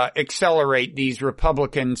only accelerate these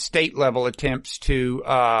Republican state-level attempts to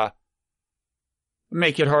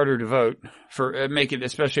make it harder to vote, make it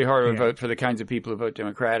especially harder to vote for the kinds of people who vote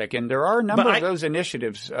Democratic. And there are a number of those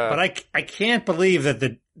initiatives. But I can't believe that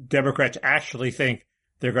the Democrats actually think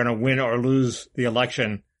they're going to win or lose the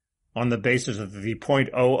election on the basis of the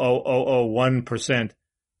 0.00001%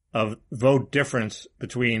 of vote difference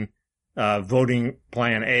between voting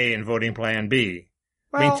plan A and voting plan B.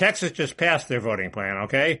 Well, I mean, Texas just passed their voting plan,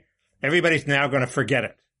 okay? Everybody's now going to forget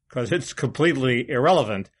it because it's completely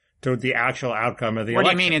irrelevant to the actual outcome of the election.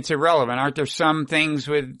 What do you mean it's irrelevant? Aren't there some things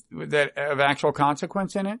with that of actual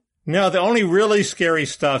consequence in it? No, the only really scary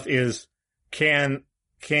stuff is can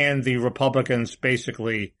the Republicans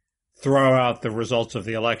basically throw out the results of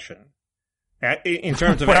the election? In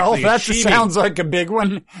terms of sounds like a big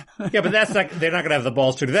one. Yeah, but they're not going to have the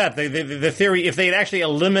balls to do that. The theory, if they'd actually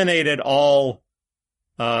eliminated all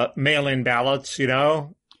mail-in ballots,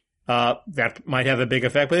 that might have a big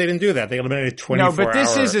effect, but they didn't do that. They eliminated 24-hour. No, but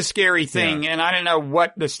this is a scary thing, and I don't know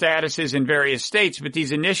what the status is in various states, but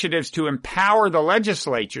these initiatives to empower the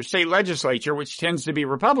state legislature, which tends to be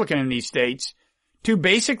Republican in these states, to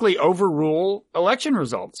basically overrule election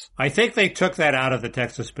results. I think they took that out of the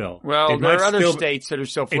Texas bill. Well, there are other states that are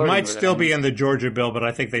still floating. It might still be in the Georgia bill, but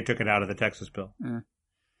I think they took it out of the Texas bill. Yeah.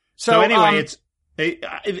 So anyway,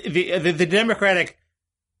 the Democratic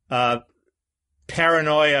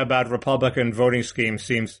paranoia about Republican voting schemes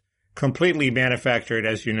seems completely manufactured,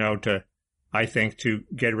 as you know, to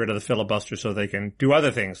get rid of the filibuster so they can do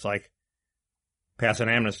other things like pass an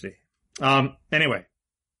amnesty. Anyway.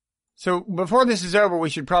 So before this is over, we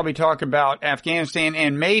should probably talk about Afghanistan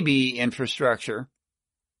and maybe infrastructure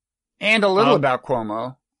and a little about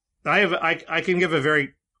Cuomo. I can give a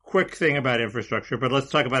very quick thing about infrastructure, but let's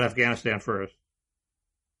talk about Afghanistan first.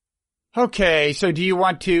 Okay. So do you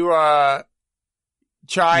want to,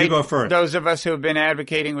 chide you go first. Those of us who have been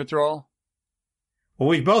advocating withdrawal? Well,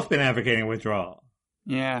 we've both been advocating withdrawal.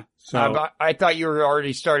 Yeah. So I thought you were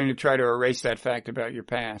already starting to try to erase that fact about your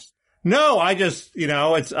past. No, I just,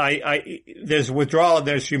 there's withdrawal and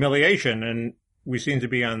there's humiliation, and we seem to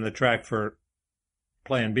be on the track for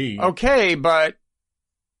plan B. Okay, but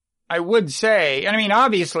I would say, I mean,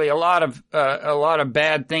 obviously a lot of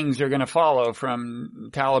bad things are going to follow from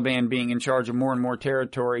Taliban being in charge of more and more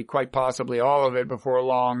territory, quite possibly all of it before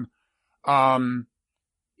long.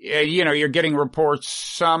 You're getting reports,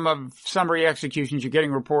 summary executions, you're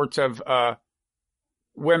getting reports of,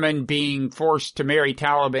 women being forced to marry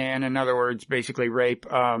Taliban, in other words, basically rape.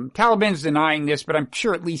 Taliban's denying this, but I'm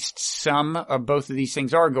sure at least some of both of these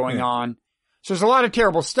things are going on. So there's a lot of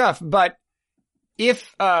terrible stuff, but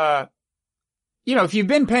if you've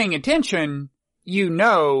been paying attention, you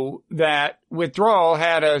know that withdrawal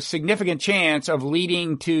had a significant chance of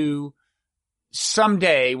leading to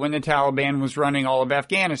someday when the Taliban was running all of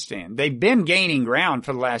Afghanistan. They've been gaining ground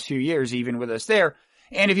for the last few years, even with us there.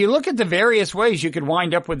 And if you look at the various ways you could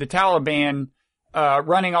wind up with the Taliban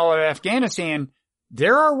running all of Afghanistan,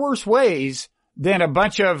 there are worse ways than a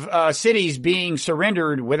bunch of cities being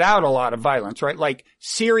surrendered without a lot of violence, right? Like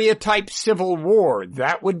Syria-type civil war.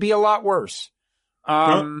 That would be a lot worse.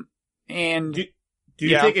 Do you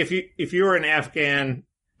think if you were an Afghan,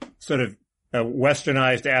 sort of a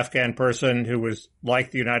westernized Afghan person who was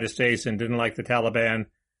like the United States and didn't like the Taliban,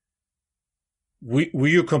 were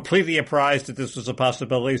you completely apprised that this was a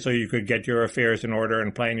possibility so you could get your affairs in order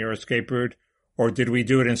and plan your escape route? Or did we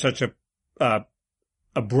do it in such a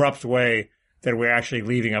abrupt way that we're actually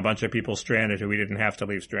leaving a bunch of people stranded who we didn't have to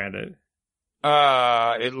leave stranded?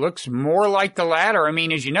 It looks more like the latter. I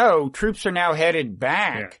mean, as you know, troops are now headed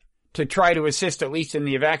back to try to assist at least in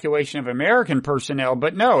the evacuation of American personnel.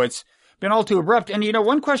 But no, it's been all too abrupt. And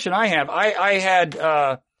one question I have, I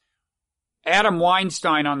had, Adam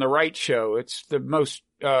Weinstein on the Wright show. It's the most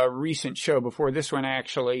recent show before this one,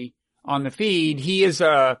 actually, on the feed. He is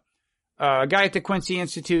a guy at the Quincy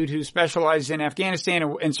Institute who specializes in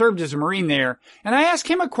Afghanistan and served as a Marine there. And I asked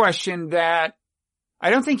him a question that I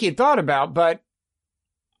don't think he had thought about, but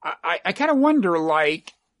I kind of wonder,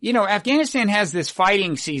 Afghanistan has this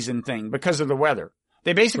fighting season thing because of the weather.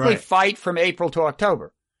 They basically fight from April to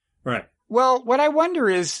October. Right. Well, what I wonder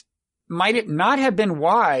is, might it not have been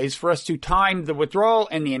wise for us to time the withdrawal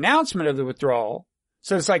and the announcement of the withdrawal?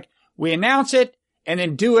 So it's like we announce it and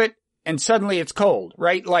then do it and suddenly it's cold,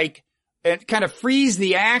 right? Like it kind of frees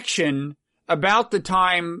the action about the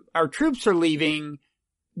time our troops are leaving.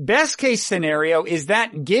 Best case scenario is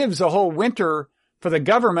that gives a whole winter for the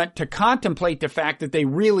government to contemplate the fact that they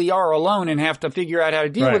really are alone and have to figure out how to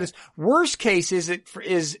deal with this. Worst case is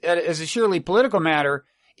as a surely political matter,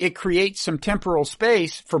 it creates some temporal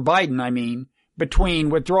space for Biden, between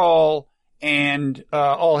withdrawal and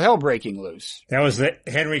all hell breaking loose. That was the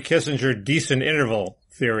Henry Kissinger decent interval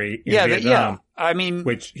theory in Vietnam.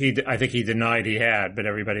 Which I think he denied he had, but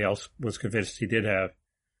everybody else was convinced he did have.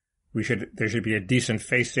 There should be a decent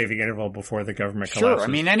face-saving interval before the government collapses.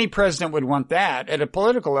 Sure, any president would want that at a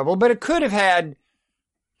political level, but it could have had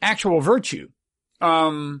actual virtue.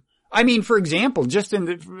 For example, just in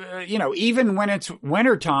the, even when it's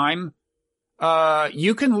wintertime,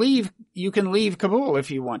 you can leave Kabul if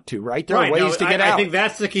you want to, right? There are ways to get out. I think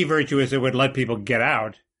that's the key virtue is it would let people get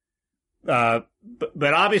out.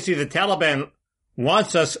 But obviously the Taliban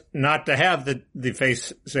wants us not to have the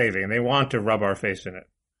face saving. They want to rub our face in it.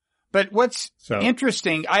 But what's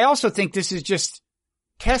interesting, I also think this is just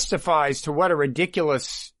testifies to what a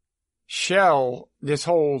ridiculous shell this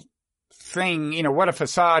whole thing, what a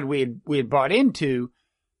facade we had bought into.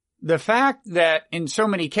 The fact that in so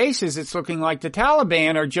many cases it's looking like the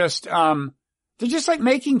Taliban are just, they're just like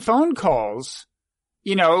making phone calls.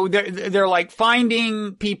 They're like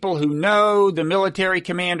finding people who know the military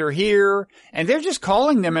commander here, and they're just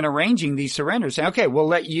calling them and arranging these surrenders. Saying, okay, we'll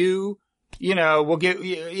let you we'll get,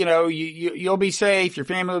 you'll be safe. Your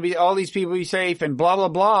family will be, all these people will be safe and blah, blah,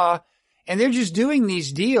 blah. And they're just doing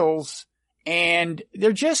these deals. And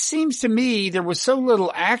there just seems to me there was so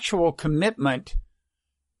little actual commitment,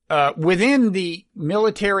 within the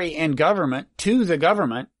military and government to the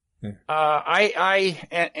government. And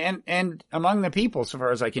among the people, so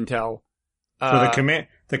far as I can tell. So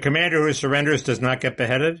the commander who surrenders does not get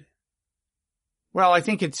beheaded? Well, I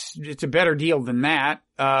think it's a better deal than that.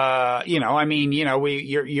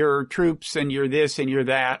 You're troops and you're this and you're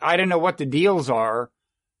that. I don't know what the deals are.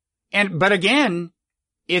 But again,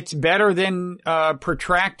 it's better than,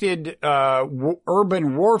 protracted,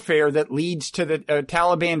 urban warfare that leads to the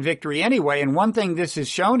Taliban victory anyway. And one thing this has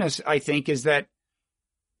shown us, I think, is that,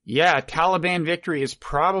 Taliban victory is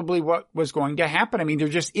probably what was going to happen. I mean, there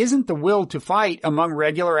just isn't the will to fight among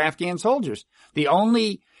regular Afghan soldiers. The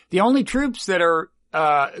only troops that are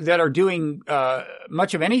doing,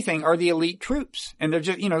 much of anything are the elite troops. And they're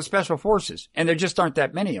just, special forces. And there just aren't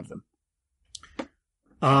that many of them.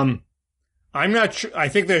 I'm not sure. I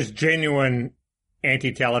think there's genuine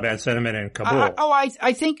anti-Taliban sentiment in Kabul.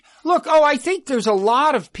 I think there's a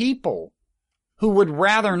lot of people who would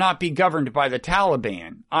rather not be governed by the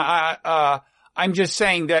Taliban. I'm just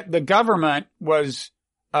saying that the government was,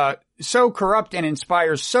 so corrupt and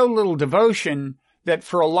inspires so little devotion that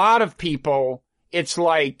for a lot of people, it's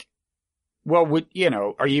like, well,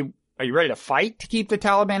 are you ready to fight to keep the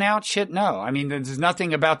Taliban out? Shit, no. I mean, there's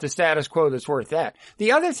nothing about the status quo that's worth that.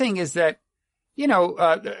 The other thing is that,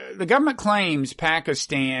 the government claims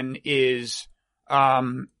Pakistan is,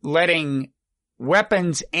 letting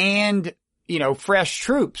weapons and, fresh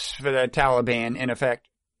troops for the Taliban, in effect,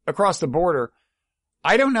 across the border.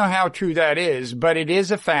 I don't know how true that is, but it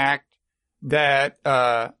is a fact that,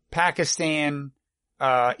 Pakistan,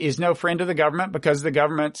 is no friend of the government because the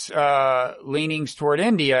government's, leanings toward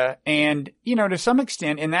India. And, to some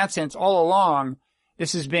extent, in that sense, all along,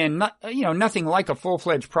 this has been nothing like a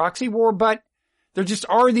full-fledged proxy war, but there just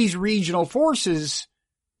are these regional forces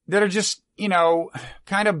that are just,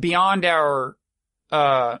 kind of beyond our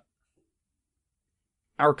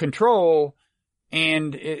control.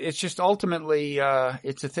 And it's just ultimately,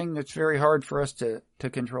 it's a thing that's very hard for us to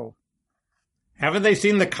control. Haven't they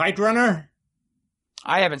seen The Kite Runner?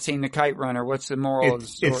 I haven't seen The Kite Runner. What's the moral of the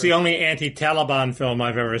story? It's the only anti-Taliban film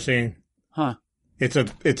I've ever seen. Huh. It's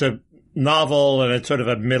a novel, and it's sort of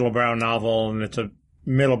a middle-brow novel, and it's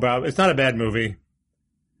it's not a bad movie.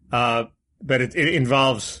 But it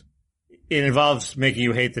involves making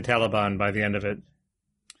you hate the Taliban by the end of it.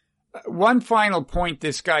 One final point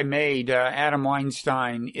this guy made, Adam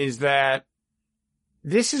Weinstein, is that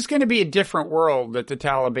this is going to be a different world that the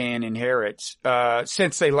Taliban inherits,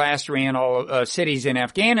 since they last ran all cities in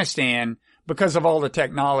Afghanistan because of all the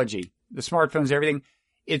technology, the smartphones, everything.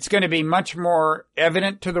 It's going to be much more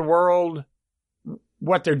evident to the world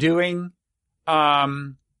what they're doing.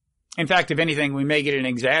 In fact, if anything, we may get an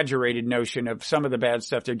exaggerated notion of some of the bad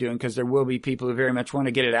stuff they're doing because there will be people who very much want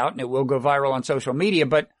to get it out and it will go viral on social media.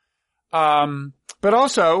 But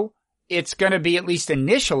also it's going to be, at least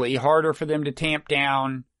initially, harder for them to tamp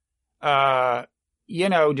down,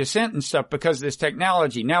 dissent and stuff because of this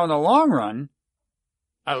technology. Now, in the long run,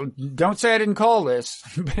 don't say I didn't call this,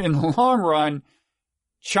 but in the long run,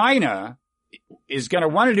 China is going to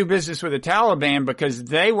want to do business with the Taliban because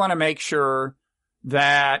they want to make sure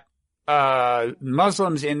that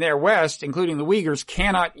Muslims in their West, including the Uyghurs,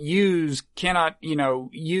 cannot use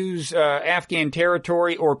Afghan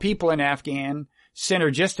territory or people in Afghan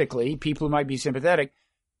synergistically, people who might be sympathetic.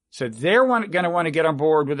 So they're going to want to get on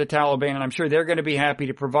board with the Taliban, and I'm sure they're going to be happy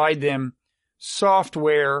to provide them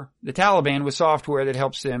software, the Taliban with software that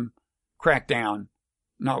helps them crack down,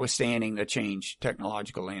 notwithstanding the changed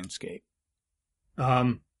technological landscape.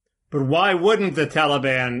 But why wouldn't the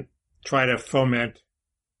Taliban try to foment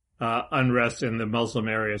unrest in the Muslim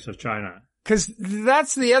areas of China? Because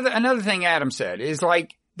that's another thing Adam said, is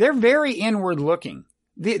like, they're very inward looking.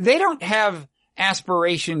 They don't have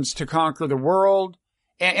aspirations to conquer the world.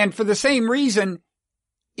 And for the same reason,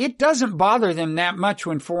 it doesn't bother them that much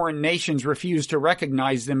when foreign nations refuse to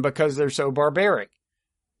recognize them because they're so barbaric.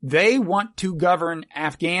 They want to govern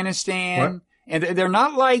Afghanistan. What? And they're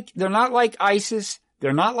not like ISIS.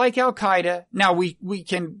 They're not like Al Qaeda. Now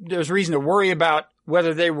there's reason to worry about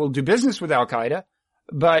whether they will do business with Al Qaeda,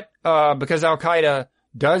 but, because Al Qaeda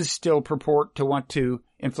does still purport to want to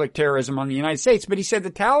inflict terrorism on the United States. But he said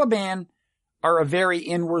the Taliban are a very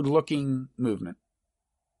inward looking movement.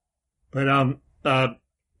 But, I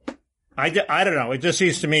don't know. It just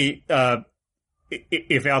seems to me,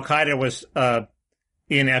 if Al Qaeda was,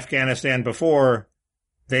 in Afghanistan before,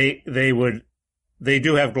 they would they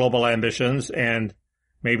do have global ambitions, and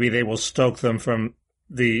maybe they will stoke them from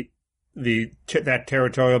that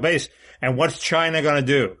territorial base. And what's China going to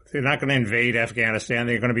do? They're not going to invade Afghanistan.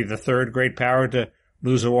 They're going to be the third great power to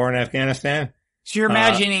lose a war in Afghanistan. So you're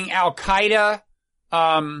imagining Al Qaeda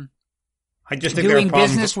I just think doing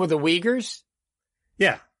business with the Uyghurs?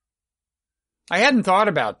 Yeah. I hadn't thought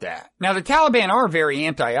about that. Now, the Taliban are very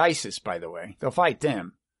anti-ISIS, by the way. They'll fight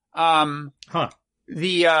them. That's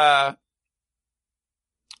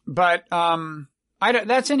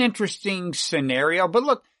an interesting scenario. But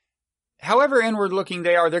look, however inward looking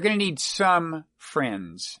they are, they're going to need some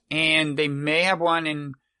friends. And they may have one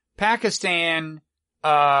in Pakistan,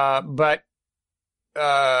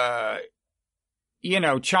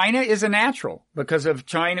 China is a natural because of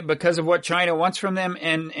what China wants from them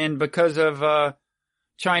and because of,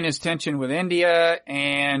 China's tension with India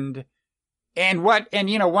and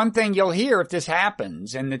one thing you'll hear if this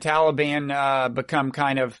happens and the Taliban, become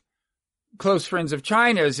kind of close friends of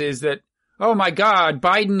China's is that, oh my God,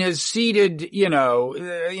 Biden has ceded,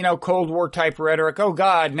 Cold War type rhetoric. Oh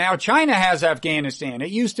God, now China has Afghanistan.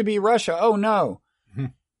 It used to be Russia. Oh no.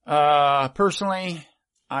 Personally,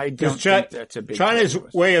 I don't think that's a big China's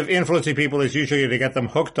way of influencing people is usually to get them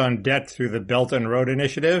hooked on debt through the Belt and Road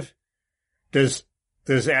Initiative. Does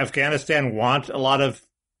Afghanistan want a lot of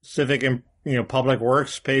civic and, public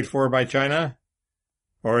works paid for by China?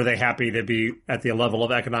 Or are they happy to be at the level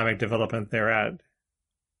of economic development they're at?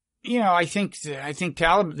 I think the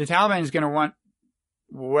Taliban is going to want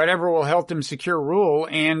whatever will help them secure rule,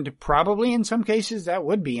 and probably in some cases that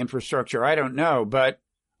would be infrastructure. I don't know, but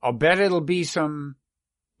I'll bet it'll be some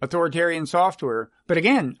authoritarian software. But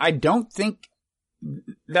again, I don't think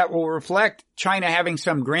that will reflect China having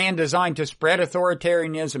some grand design to spread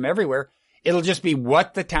authoritarianism everywhere. It'll just be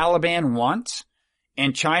what the Taliban wants,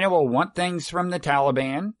 and China will want things from the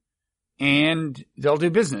Taliban, and they'll do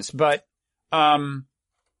business. But we'll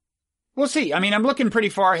see. I mean, I'm looking pretty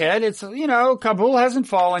far ahead. It's, Kabul hasn't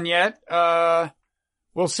fallen yet.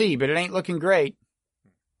 We'll see, but it ain't looking great.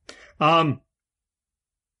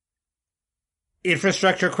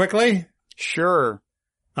 Infrastructure quickly? Sure.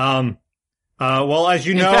 Well, as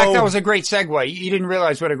you know. In fact, that was a great segue. You didn't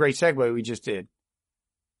realize what a great segue we just did.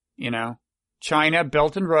 China,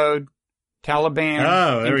 Belt and Road,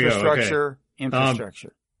 Taliban, infrastructure,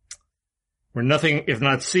 infrastructure. We're nothing if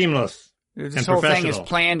not seamless. This whole thing is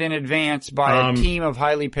planned in advance by a team of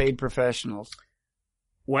highly paid professionals.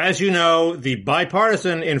 Well, as you know, the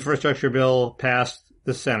bipartisan infrastructure bill passed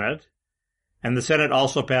the Senate, and the Senate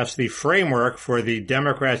also passed the framework for the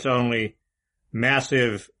Democrats-only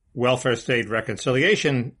massive welfare state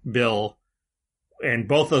reconciliation bill, and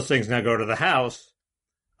both those things now go to the House.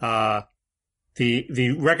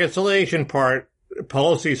 The reconciliation part,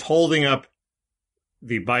 Pelosi's holding up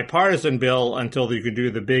the bipartisan bill until you can do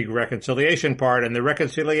the big reconciliation part. And the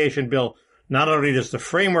reconciliation bill, not only does the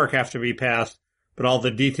framework have to be passed, but all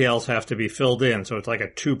the details have to be filled in. So it's like a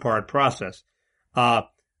two-part process. My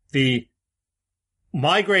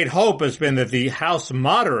great hope has been that the House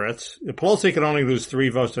moderates, Pelosi can only lose 3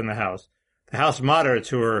 votes in the House. The House moderates,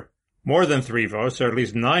 who are more than 3 votes, or at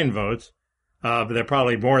least 9 votes, but they're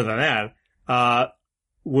probably more than that,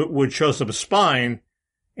 would show some spine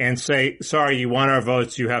and say, sorry, you want our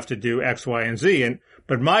votes, you have to do X, Y, and Z.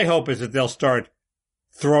 But my hope is that they'll start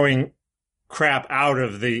throwing crap out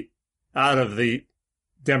of the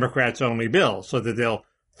Democrats only bill, so that they'll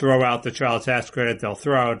throw out the child tax credit, they'll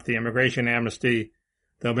throw out the immigration amnesty,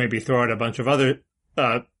 they'll maybe throw out a bunch of other,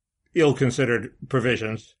 ill-considered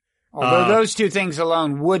provisions. Although those 2 things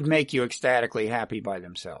alone would make you ecstatically happy by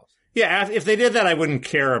themselves. Yeah, if they did that, I wouldn't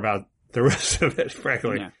care about the rest of it,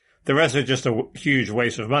 frankly. Yeah. The rest is just a huge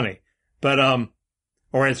waste of money. But,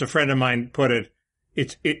 or as a friend of mine put it,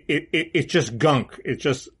 it's just gunk. It's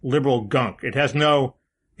just liberal gunk.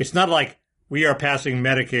 It's not like we are passing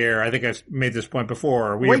Medicare. I think I've made this point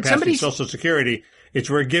before. We are passing Social Security. It's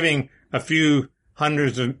we're giving a few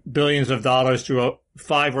hundreds of billions of dollars to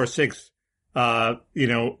 5 or 6,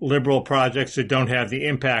 liberal projects that don't have the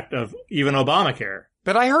impact of even Obamacare.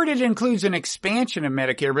 But I heard it includes an expansion of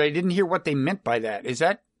Medicare, but I didn't hear what they meant by that. Is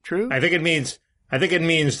that true? I think it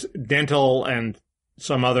means dental and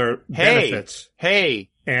some other benefits. Hey,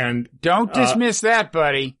 and don't dismiss that,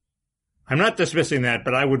 buddy. I'm not dismissing that,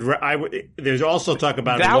 but I would. There's also talk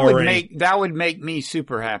about lowering. That would make me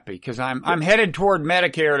super happy because I'm headed toward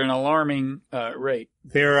Medicare at an alarming rate.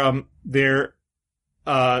 There's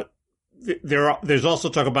also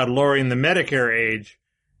talk about lowering the Medicare age.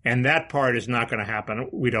 And that part is not going to happen,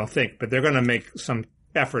 we don't think. But they're going to make some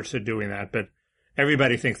efforts at doing that. But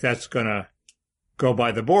everybody thinks that's going to go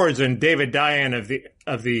by the boards. And David Dayen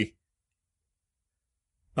of the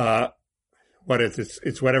what is it?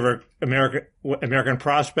 It's whatever American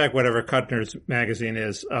Prospect, whatever Kuttner's magazine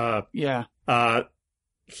is.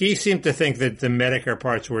 He seemed to think that the Medicare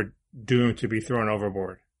parts were doomed to be thrown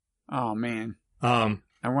overboard. Oh man. I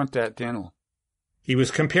want that dental. He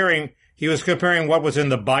was comparing what was in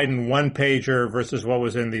the Biden 1-pager versus what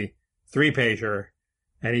was in the 3-pager.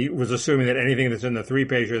 And he was assuming that anything that's in the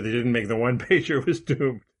 3-pager that didn't make the 1-pager was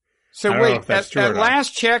doomed. So wait, at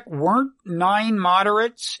last check, weren't 9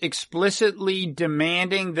 moderates explicitly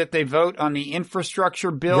demanding that they vote on the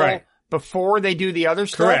infrastructure bill before they do the other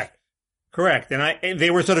stuff? Correct. And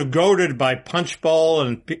they were sort of goaded by Punchbowl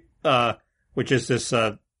and, which is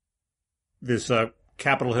this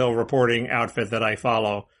Capitol Hill reporting outfit that I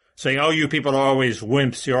follow, saying, oh, you people are always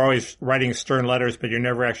wimps. You're always writing stern letters, but you're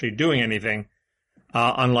never actually doing anything.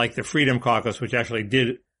 Unlike the Freedom Caucus, which actually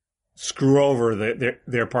did screw over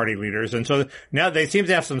their party leaders. And so now they seem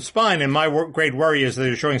to have some spine, and my great worry is that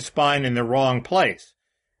they're showing spine in the wrong place.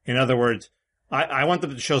 In other words, I want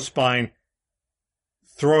them to show spine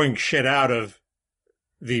throwing shit out of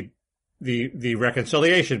the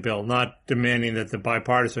reconciliation bill, not demanding that the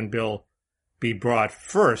bipartisan bill be brought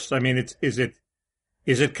first. I mean, is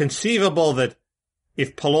it conceivable that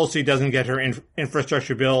if Pelosi doesn't get her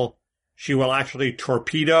infrastructure bill, she will actually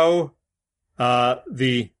torpedo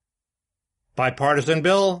the bipartisan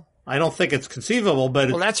bill? I don't think it's conceivable,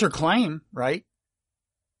 but... Well, that's her claim, right?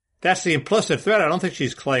 That's the implicit threat. I don't think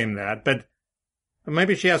she's claimed that, but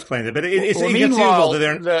maybe she has claimed it. But it's inconceivable that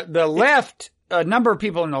they're... The left, a number of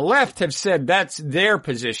people on the left have said that's their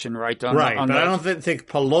position, right? But I don't think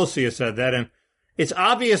Pelosi has said that. And it's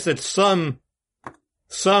obvious that some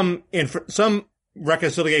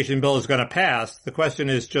reconciliation bill is going to pass. The question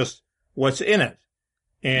is just what's in it.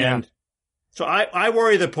 And so I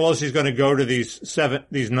worry that Pelosi is going to go to these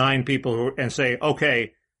 9 people and say,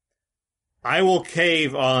 okay, I will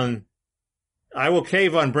cave on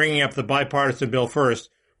bringing up the bipartisan bill first,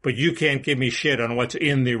 but you can't give me shit on what's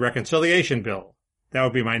in the reconciliation bill. That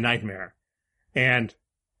would be my nightmare. And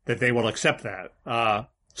that they will accept that.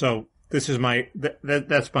 So this is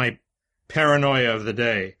that's my paranoia of the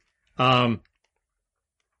day.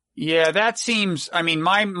 Yeah, that seems, I mean,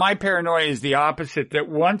 my paranoia is the opposite, that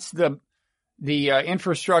once the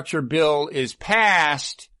infrastructure bill is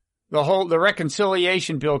passed, the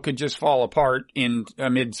reconciliation bill could just fall apart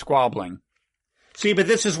amid squabbling. See, but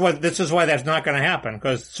this is why that's not going to happen,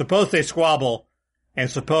 because suppose they squabble and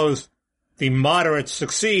suppose the moderates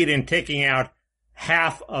succeed in taking out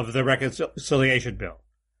half of the reconciliation bill.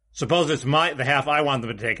 Suppose it's the half I want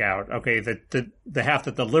them to take out. Okay. The half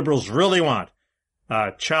that the liberals really want.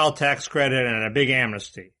 Child tax credit and a big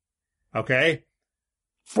amnesty. Okay?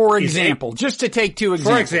 For example, just to take 2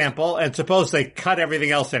 examples. For example, and suppose they cut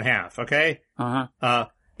everything else in half, okay?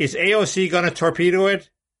 Is AOC going to torpedo it?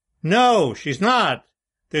 No, she's not.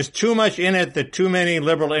 There's too much in it that too many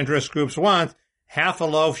liberal interest groups want. Half a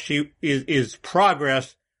loaf is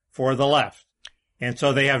progress for the left. And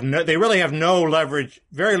so they really have no leverage,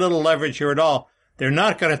 very little leverage here at all. They're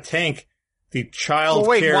not going to tank the child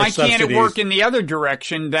care why subsidies. Can't it work in the other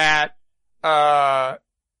direction that the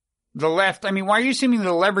left, I mean, why are you assuming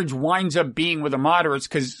the leverage winds up being with the moderates?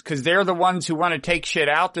 Because they're the ones who want to take shit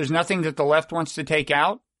out? There's nothing that the left wants to take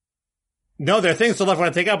out? No, there are things the left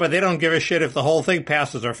want to take out, but they don't give a shit if the whole thing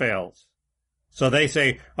passes or fails. So they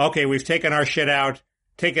say, okay, we've taken our shit out,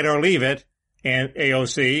 take it or leave it, and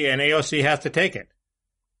AOC has to take it.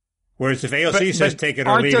 Whereas if AOC says take it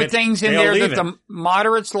or leave it, aren't there things in there that the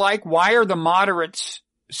moderates like? Why are the moderates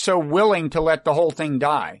so willing to let the whole thing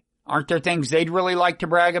die? Aren't there things they'd really like to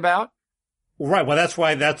brag about? Right. Well, that's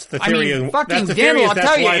why that's the theory. I mean, fucking dental, I'll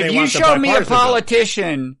tell you, if you show me a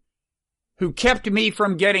politician who kept me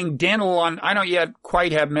from getting dental I don't yet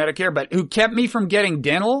quite have Medicare, but who kept me from getting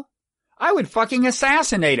dental, I would fucking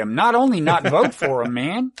assassinate him. Not only not vote for him,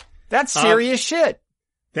 man. That's serious shit.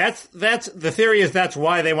 That's the theory is that's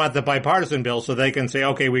why they want the bipartisan bill, so they can say,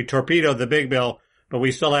 okay, we torpedoed the big bill, but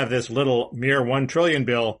we still have this little mere $1 trillion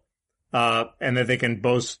bill, and that they can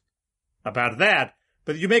boast about that.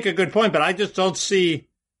 But you make a good point, but I just don't see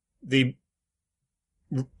the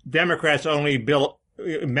Democrats' only bill,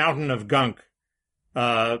 mountain of gunk,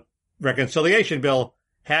 reconciliation bill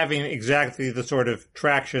having exactly the sort of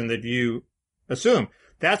traction that you assume.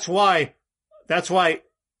 That's why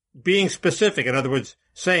being specific, in other words,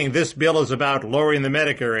 saying this bill is about lowering the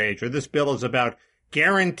Medicare age, or this bill is about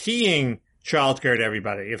guaranteeing child care to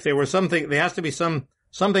everybody. If there were something, there has to be something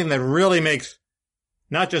that really makes,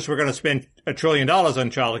 not just we're going to spend $1 trillion on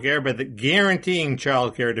child care, but that guaranteeing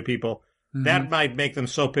child care to people, that might make them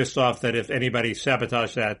so pissed off that if anybody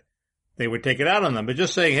sabotaged that, they would take it out on them. But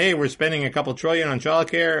just saying, hey, we're spending a couple trillion on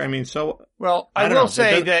childcare. I mean, so. Well, I will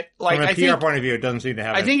say that, like, from a PR point of view, it doesn't seem to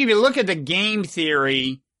have. I think if you look at the game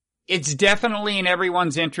theory, it's definitely in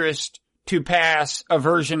everyone's interest to pass a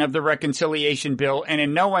version of the reconciliation bill, and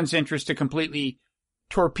in no one's interest to completely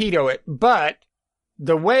torpedo it. But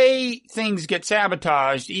the way things get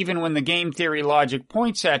sabotaged, even when the game theory logic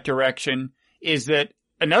points that direction, is that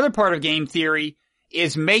another part of game theory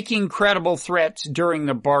is making credible threats during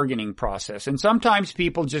the bargaining process. And sometimes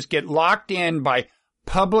people just get locked in by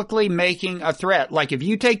publicly making a threat. Like, if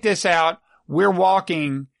you take this out, we're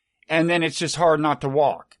walking, and then it's just hard not to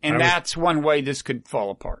walk. And that's one way this could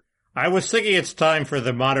fall apart. I was thinking it's time for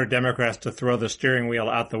the modern Democrats to throw the steering wheel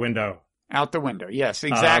out the window. Out the window, yes,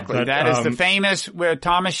 exactly. That is the famous,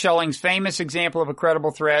 Thomas Schelling's famous example of a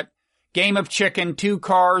credible threat. Game of chicken, two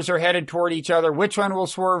cars are headed toward each other. Which one will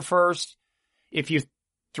swerve first? If you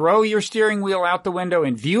throw your steering wheel out the window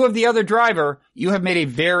in view of the other driver, you have made a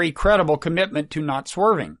very credible commitment to not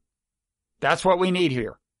swerving. That's what we need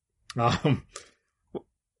here. The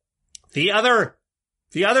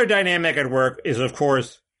other dynamic at work is, of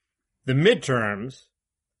course, the midterms,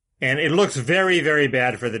 and it looks very, very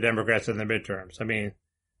bad for the Democrats in the midterms. I mean,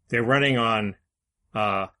 they're running on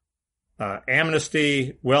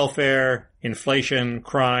amnesty, welfare, inflation,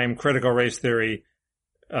 crime, critical race theory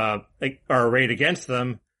are arrayed against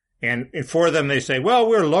them, and for them they say, well,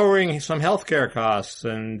 we're lowering some healthcare costs,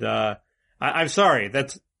 and I'm sorry,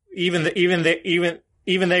 that's even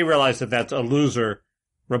they realize that that's a loser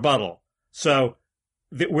rebuttal. So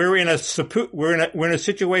we're in a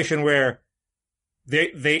situation where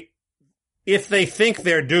they if they think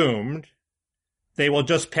they're doomed, they will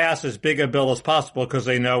just pass as big a bill as possible because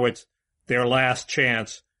they know it's their last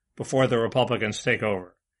chance before the Republicans take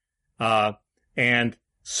over. And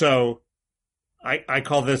so I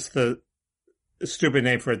call this the stupid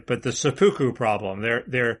name for it, but the seppuku problem.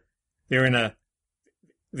 They're in a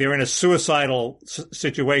suicidal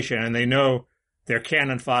situation, and they know they're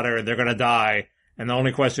cannon fodder and they're going to die. And the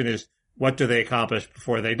only question is, what do they accomplish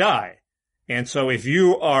before they die? And so if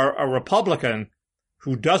you are a Republican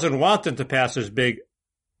who doesn't want them to pass as big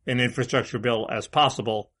an infrastructure bill as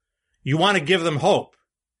possible, you want to give them hope.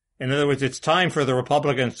 In other words, it's time for the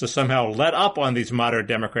Republicans to somehow let up on these moderate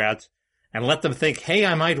Democrats and let them think, hey,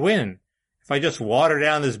 I might win. If I just water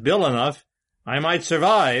down this bill enough, I might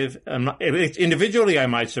survive. Individually, I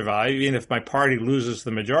might survive, even if my party loses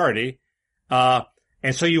the majority.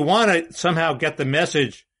 And so you want to somehow get the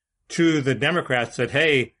message to the Democrats that,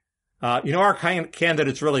 hey, our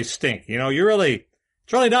candidates really stink.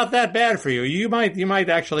 It's really not that bad for you. You might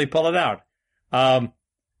actually pull it out. And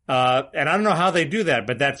I don't know how they do that,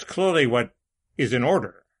 but that's clearly what is in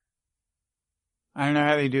order. I don't know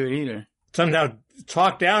how they do it either. Somehow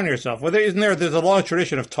talk down yourself. Well, there's a long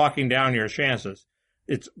tradition of talking down your chances.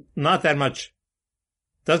 It's not that much,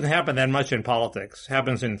 doesn't happen that much in politics. It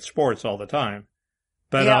happens in sports all the time.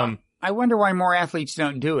 But, yeah, I wonder why more athletes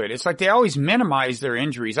don't do it. It's like they always minimize their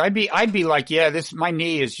injuries. I'd be like, yeah, my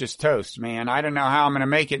knee is just toast, man. I don't know how I'm going to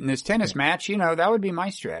make it in this tennis match. That would be my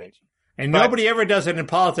strategy. And nobody ever does it in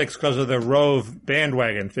politics because of the Rove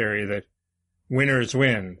bandwagon theory that winners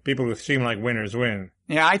win. People who seem like winners win.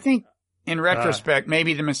 Yeah, I think in retrospect,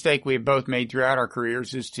 maybe the mistake we have both made throughout our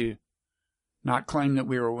careers is to not claim that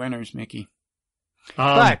we were winners, Mickey.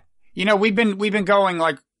 But, we've been going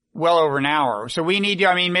like well over an hour. So we need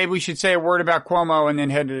to, maybe we should say a word about Cuomo and then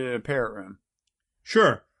head to the Parrot Room.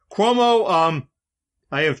 Sure. Cuomo,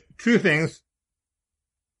 I have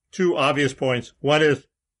two obvious points. One is,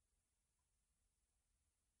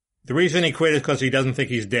 the reason he quit is because he doesn't think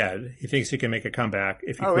he's dead. He thinks he can make a comeback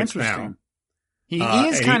if he quits now. He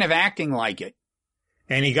is kind of acting like it.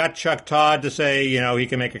 And he got Chuck Todd to say, he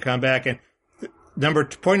can make a comeback. And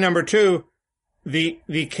point number two,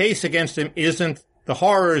 the case against him isn't the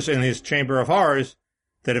horrors in his Chamber of Horrors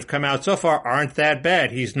that have come out so far aren't that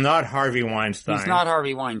bad. He's not Harvey Weinstein. He's not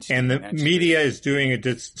Harvey Weinstein. And the media is doing a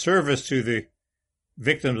disservice to the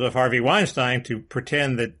victims of Harvey Weinstein to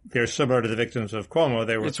pretend that they're similar to the victims of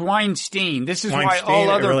Cuomo. It's Weinstein. This is why all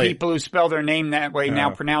other people who spell their name that way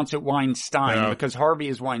now pronounce it Weinstein, because Harvey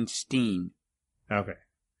is Weinstein. Okay.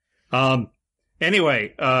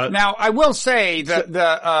 Anyway, now I will say that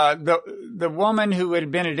the woman who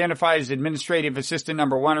had been identified as administrative assistant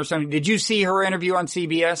number 1 or something, did you see her interview on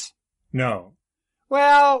CBS? No.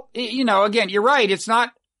 Well, again, you're right. It's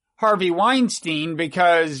not Harvey Weinstein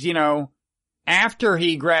because, after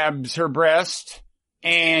he grabs her breast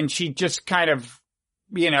and she just kind of,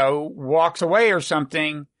 walks away or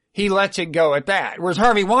something, he lets it go at that. Whereas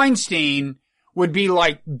Harvey Weinstein would be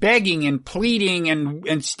like begging and pleading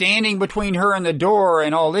and standing between her and the door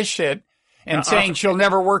and all this shit and saying she'll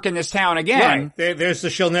never work in this town again. Right. There's the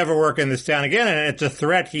she'll never work in this town again, and it's a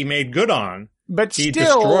threat he made good on. But he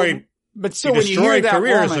still, destroyed when you hear that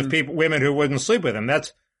careers woman, of women who wouldn't sleep with him.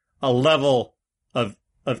 That's a level of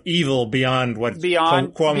evil beyond what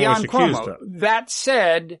Cuomo was accused of. That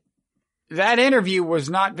said, that interview was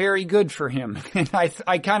not very good for him. And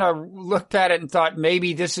I kind of looked at it and thought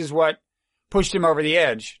maybe this is what pushed him over the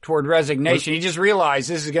edge toward resignation. He just realized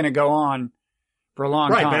this is going to go on for a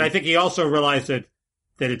long time. Right, but I think he also realized that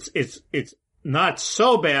it's not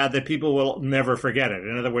so bad that people will never forget it.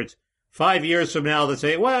 In other words, 5 years from now, they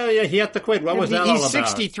say, well, yeah, he had to quit. What was that all about? He's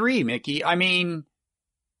 63, Mickey. I mean,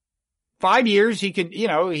 5 years, he could,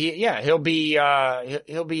 he'll be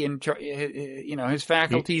in, his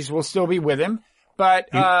faculties will still be with him, but,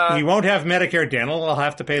 he won't have Medicare dental. I'll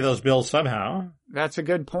have to pay those bills somehow. That's a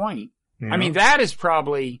good point. Yeah. I mean, that is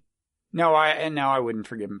probably, I wouldn't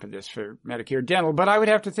forgive him for this for Medicare dental, but I would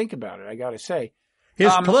have to think about it. I gotta say.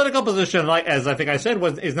 His political position, as I think I said,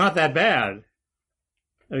 is not that bad.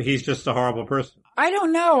 He's just a horrible person. I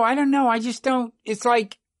don't know. I just don't,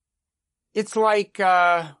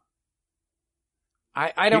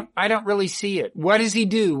 I don't really see it. What does he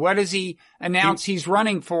do? What does he announce he's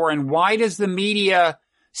running for? And why does the media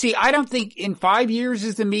see? I don't think in 5 years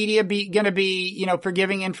is the media gonna be,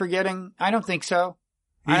 forgiving and forgetting. I don't think so.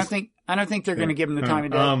 I don't think they're gonna give him the time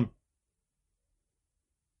of day.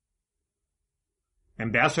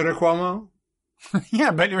 Ambassador Cuomo?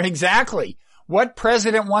 Yeah, but exactly. What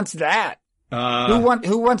president wants that? Who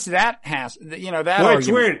wants that? That well, argument? It's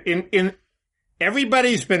weird. In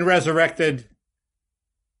everybody's been resurrected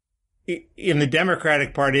in the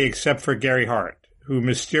Democratic Party except for Gary Hart, who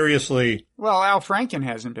mysteriously. Well, Al Franken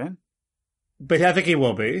hasn't been. But I think he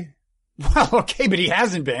will be. Well, okay, but he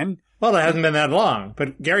hasn't been. Well, it hasn't been that long.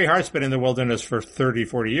 But Gary Hart's been in the wilderness for 30,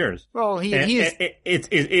 40 years. Well,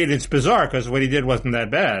 it's bizarre because what he did wasn't that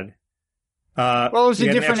bad. Well, it was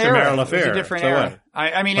a different era. It was a different era.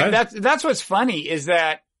 I mean, that's what's funny is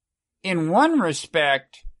that in one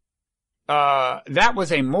respect, that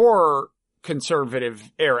was a more conservative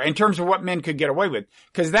era in terms of what men could get away with.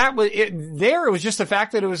 Cause it was just the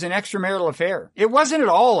fact that it was an extramarital affair. It wasn't at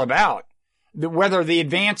all about whether the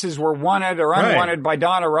advances were wanted or unwanted by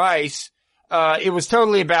Donna Rice. It was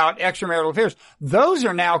totally about extramarital affairs. Those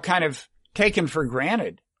are now kind of taken for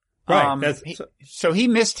granted. Right. So he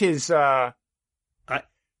missed his,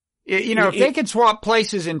 if they could swap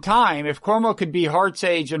places in time, if Cuomo could be Hart's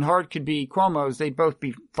age and Hart could be Cuomo's, they'd both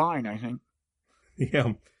be fine, I think.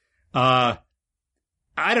 Yeah. I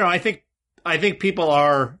don't know. I think people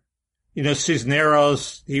are,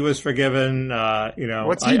 Cisneros, he was forgiven,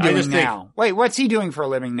 What's he doing now? Wait, what's he doing for a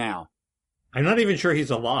living now? I'm not even sure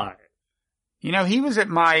he's alive. He was at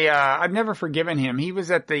I've never forgiven him. He was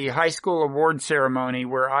at the high school award ceremony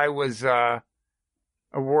where I was,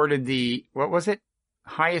 awarded what was it?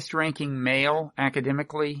 Highest ranking male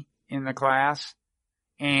academically in the class.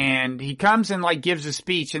 And he comes and gives a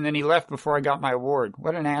speech and then he left before I got my award.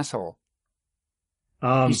 What an asshole.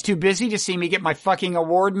 He's too busy to see me get my fucking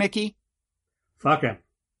award, Mickey. Fuck him.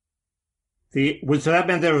 So that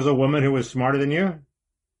meant there was a woman who was smarter than you?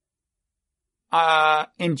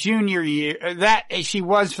 In junior year, she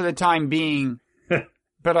was for the time being,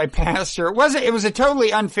 but I passed her. It was a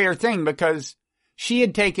totally unfair thing because she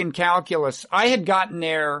had taken calculus. I had gotten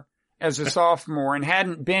there as a sophomore and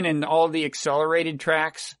hadn't been in all the accelerated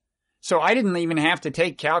tracks. So I didn't even have to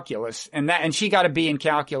take calculus and she got a B in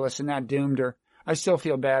calculus and that doomed her. I still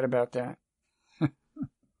feel bad about that.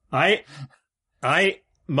 My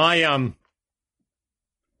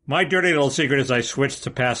dirty little secret is I switched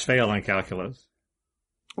to pass-fail in calculus.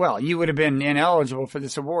 Well, you would have been ineligible for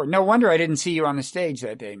this award. No wonder I didn't see you on the stage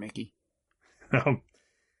that day, Mickey.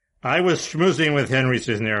 I was schmoozing with Henry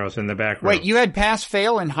Cisneros in the back room. Wait, you had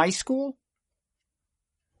pass-fail in high school?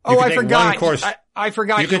 I forgot. I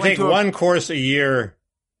forgot. You could take one course a year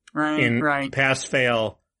in right.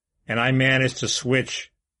 pass-fail, and I managed to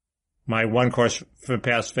switch my one course for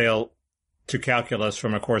pass-fail to calculus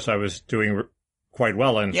from a course I was doing quite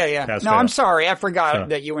well in. Yeah. Pass-fail. No, I'm sorry. I forgot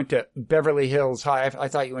that you went to Beverly Hills High. I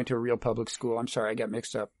thought you went to a real public school. I'm sorry. I got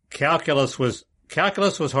mixed up. Calculus was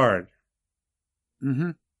hard.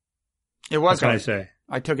 Mm-hmm. It was hard. What I say?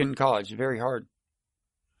 I took it in college. Very hard.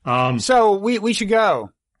 So we should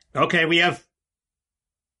go. Okay, we have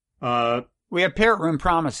Parrot Room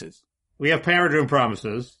promises. We have Parrot Room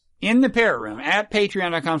promises. In the Parrot Room, at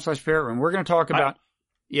patreon.com/Parrot Room, we're going to talk about,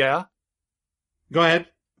 yeah? Go ahead.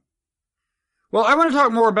 Well, I want to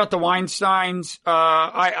talk more about the Weinsteins.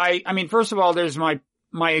 I mean, first of all, there's my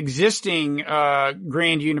my existing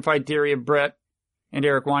grand unified theory of Brett and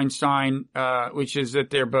Eric Weinstein, which is that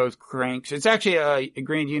they're both cranks. It's actually a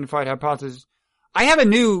grand unified hypothesis. I have a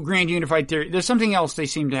new grand unified theory. There's something else they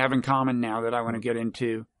seem to have in common now that I want to get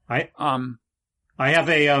into. I have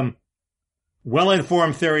a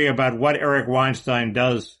well-informed theory about what Eric Weinstein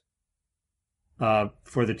does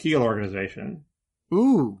for the Teal organization.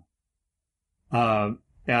 Ooh. I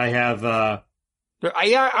have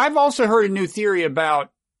I've also heard a new theory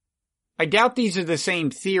about, I doubt these are the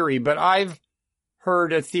same theory, but I've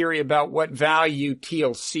heard a theory about what value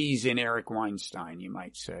Teal sees in Eric Weinstein, you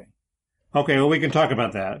might say. Okay, well, we can talk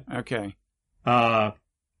about that. Okay.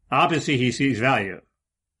 Obviously he sees value.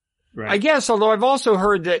 Right. I guess, although I've also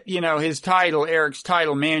heard that, his title, Eric's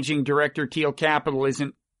title, Managing Director Teal Capital,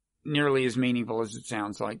 isn't nearly as meaningful as it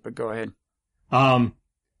sounds like, but go ahead.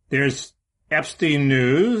 There's Epstein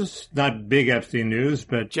news, not big Epstein news,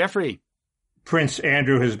 but Jeffrey. Prince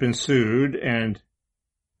Andrew has been sued, and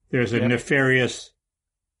there's a nefarious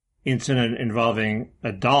incident involving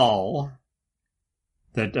a doll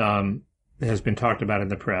that has been talked about in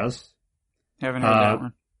the press. Haven't heard that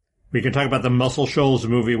one. We can talk about the Muscle Shoals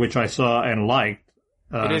movie, which I saw and liked.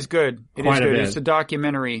 It is good. It is good. It's a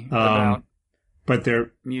documentary about but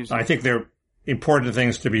music. I think there are important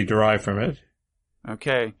things to be derived from it.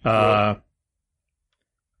 Okay. I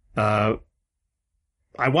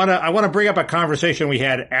want to bring up a conversation we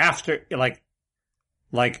had after,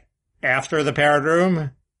 like after the Parrot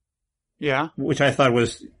Room. Yeah. Which I thought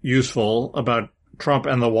was useful about Trump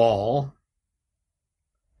and the wall.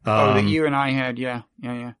 That you and I had. Yeah.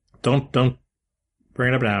 Don't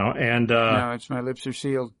bring it up now. And, no, it's my lips are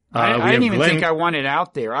sealed. I didn't even think I want it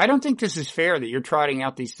out there. I don't think this is fair that you're trotting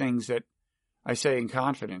out these things that I say in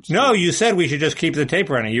confidence. No, you said we should just keep the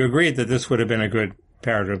tape running. You agreed that this would have been a good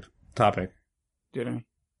Parrot Room topic. Did I?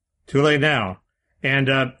 Too late now. And,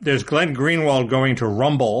 there's Glenn Greenwald going to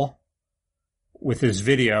Rumble with his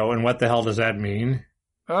video. And what the hell does that mean?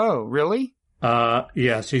 Oh, really?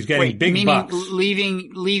 Yes, he's getting big bucks.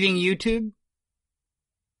 Leaving YouTube?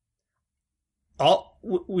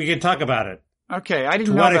 We can talk about it. Okay, I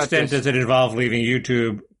didn't know To about what extent this. does it involve leaving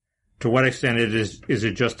YouTube? To what extent is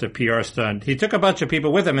it just a PR stunt? He took a bunch of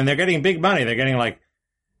people with him, and they're getting big money. They're getting like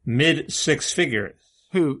mid six figures.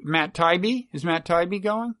 Who? Matt Taibbi? Is Matt Taibbi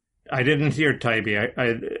going? I didn't hear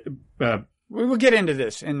Taibbi. We will get into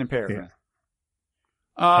this in the paragraph.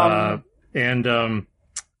 Yeah.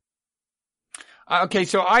 Okay,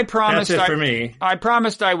 so I promised. That's it for me. I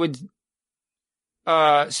promised I would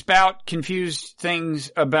spout confused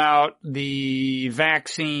things about the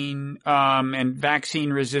vaccine and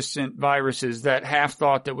vaccine-resistant viruses, that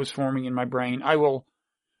half-thought that was forming in my brain. I will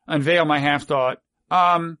unveil my half-thought.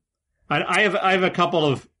 I have a couple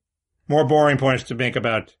of more boring points to make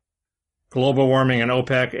about global warming and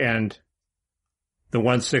OPEC and the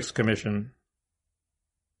 1/6 Commission.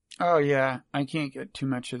 Oh, yeah. I can't get too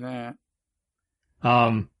much of that.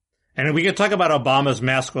 And we can talk about Obama's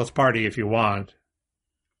maskless party if you want.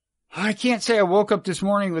 I can't say I woke up this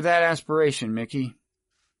morning with that aspiration, Mickey.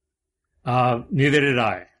 Neither did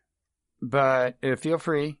I. But feel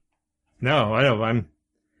free. No, I know. I'm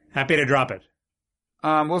happy to drop it.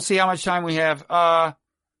 We'll see how much time we have.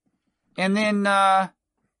 And then, I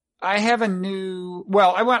have a new,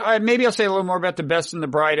 maybe I'll say a little more about the Best and the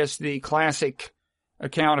Brightest, the classic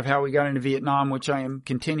account of how we got into Vietnam, which I am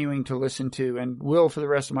continuing to listen to and will for the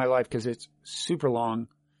rest of my life because it's super long.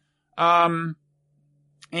 Some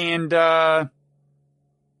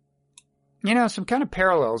kind of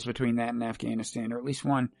parallels between that and Afghanistan, or at least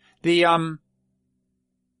one. I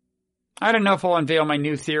don't know if I'll unveil my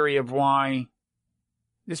new theory of why,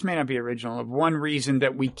 this may not be original, of one reason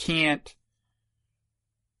that we can't,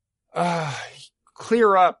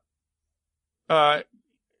 clear up,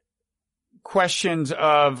 questions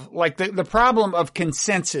of, like, the problem of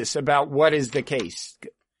consensus about what is the case.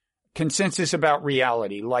 Consensus about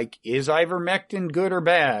reality, like, is ivermectin good or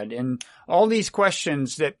bad? And all these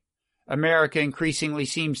questions that America increasingly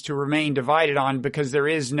seems to remain divided on because there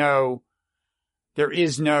is no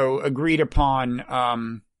agreed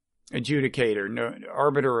upon, adjudicator, no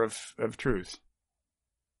arbiter of truth.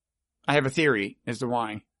 I have a theory as to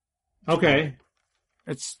why. Okay.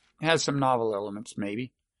 It has some novel elements,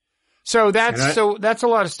 maybe. So that's a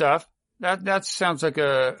lot of stuff. That sounds like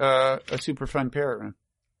a super fun Parrot Room.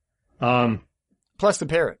 Plus the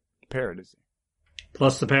parrot. The parrot is there.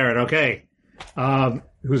 Plus the parrot. Okay.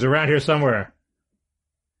 Who's around here somewhere?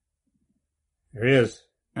 There he is.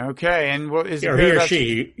 Okay. And what is or he or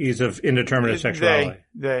she? He's of indeterminate sexuality.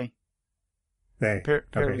 They. Parrot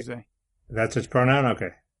okay. is they. That's its pronoun? Okay.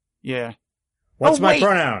 Yeah. What's my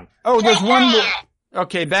pronoun? Oh, there's one more.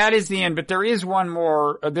 Okay, that is the end, but there is one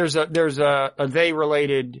more. There's a they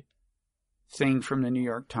related thing from the New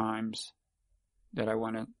York Times that I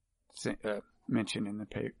want to mention in the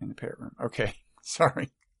Parrot Room. Okay, sorry.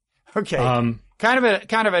 Okay, kind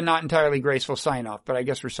of a not entirely graceful sign off, but I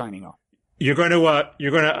guess we're signing off. You're going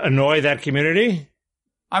to annoy that community?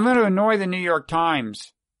 I'm going to annoy the New York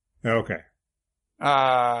Times. Okay.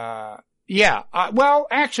 Yeah. Well,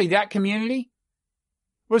 actually, that community.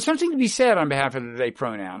 Well, something to be said on behalf of the they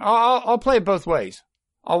pronoun. I'll play it both ways.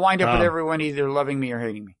 I'll wind up with everyone either loving me or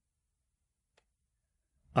hating me.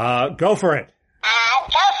 Go for it.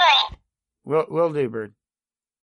 Will do, Bird.